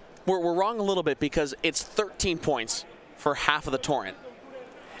wrong. We're wrong a little bit because it's 13 points for half of the torrent,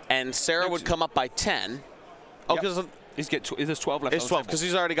 and Sara would come up by 10. Oh, because there's 12 left. It's 12 because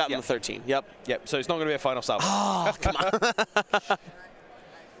he's already gotten the 13. Yep. So it's not going to be a final salvo. Oh, come on.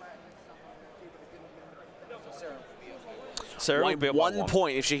 Sara will be at 1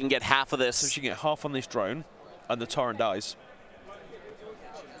 point if she can get half of this. So she can get half on this drone, and the torrent dies.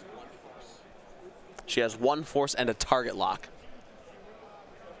 She has 1 force and a target lock.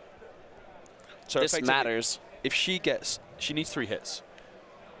 So this matters. If she needs 3 hits.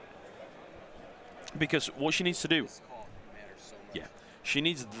 Because what she needs to do, she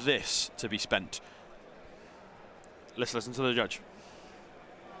needs this to be spent. Let's listen to the judge.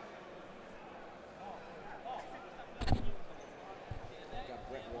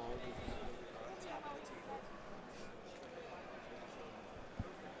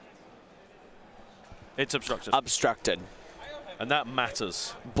 It's obstructed. Obstructed. And that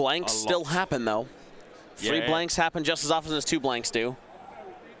matters. Blanks still happen, though. 3 blanks happen just as often as 2 blanks do.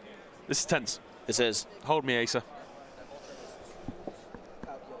 This is tense. This is. Hold me, Asa.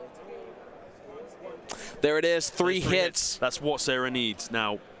 There it is. 3 hits. That's what Sara needs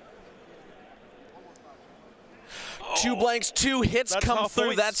now. 2 blanks, 2 hits come through.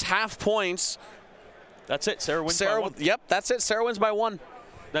 Points. That's half points. That's it. Sara wins by 1. Yep, that's it. Sara wins by 1.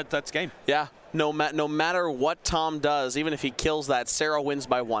 That's game. Yeah. No matter what Tom does, even if he kills that, Sara wins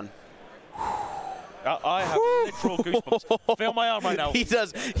by 1. I have literal goosebumps. Feel my arm right now. He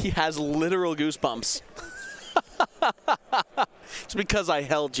does. He has literal goosebumps. It's because I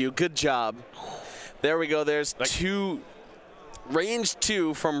held you. Good job. There we go. There's 2. Range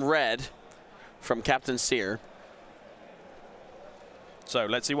 2 from red, from Captain Sear. So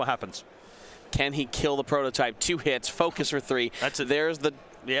let's see what happens. Can he kill the prototype? 2 hits. Focus for 3. That's it. There's the...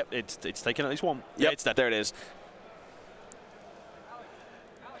 Yep, it's taken at least 1. Yep, Yeah, it's dead. There it is.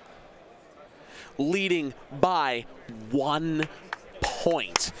 Leading by 1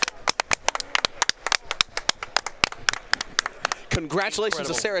 point. Congratulations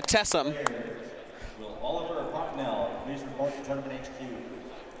to Sara Tessem. Will Oliver Bucknell please report to Tournament HQ?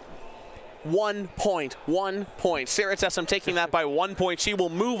 1 point. 1 point. Sara Tessem taking that by 1 point. She will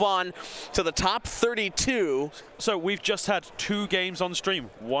move on to the top 32. So we've just had 2 games on stream,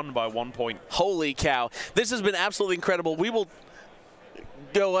 won by 1 point. Holy cow. This has been absolutely incredible. We will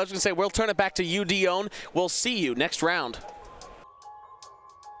go, I was going to say, we'll turn it back to you, Dion. We'll see you next round.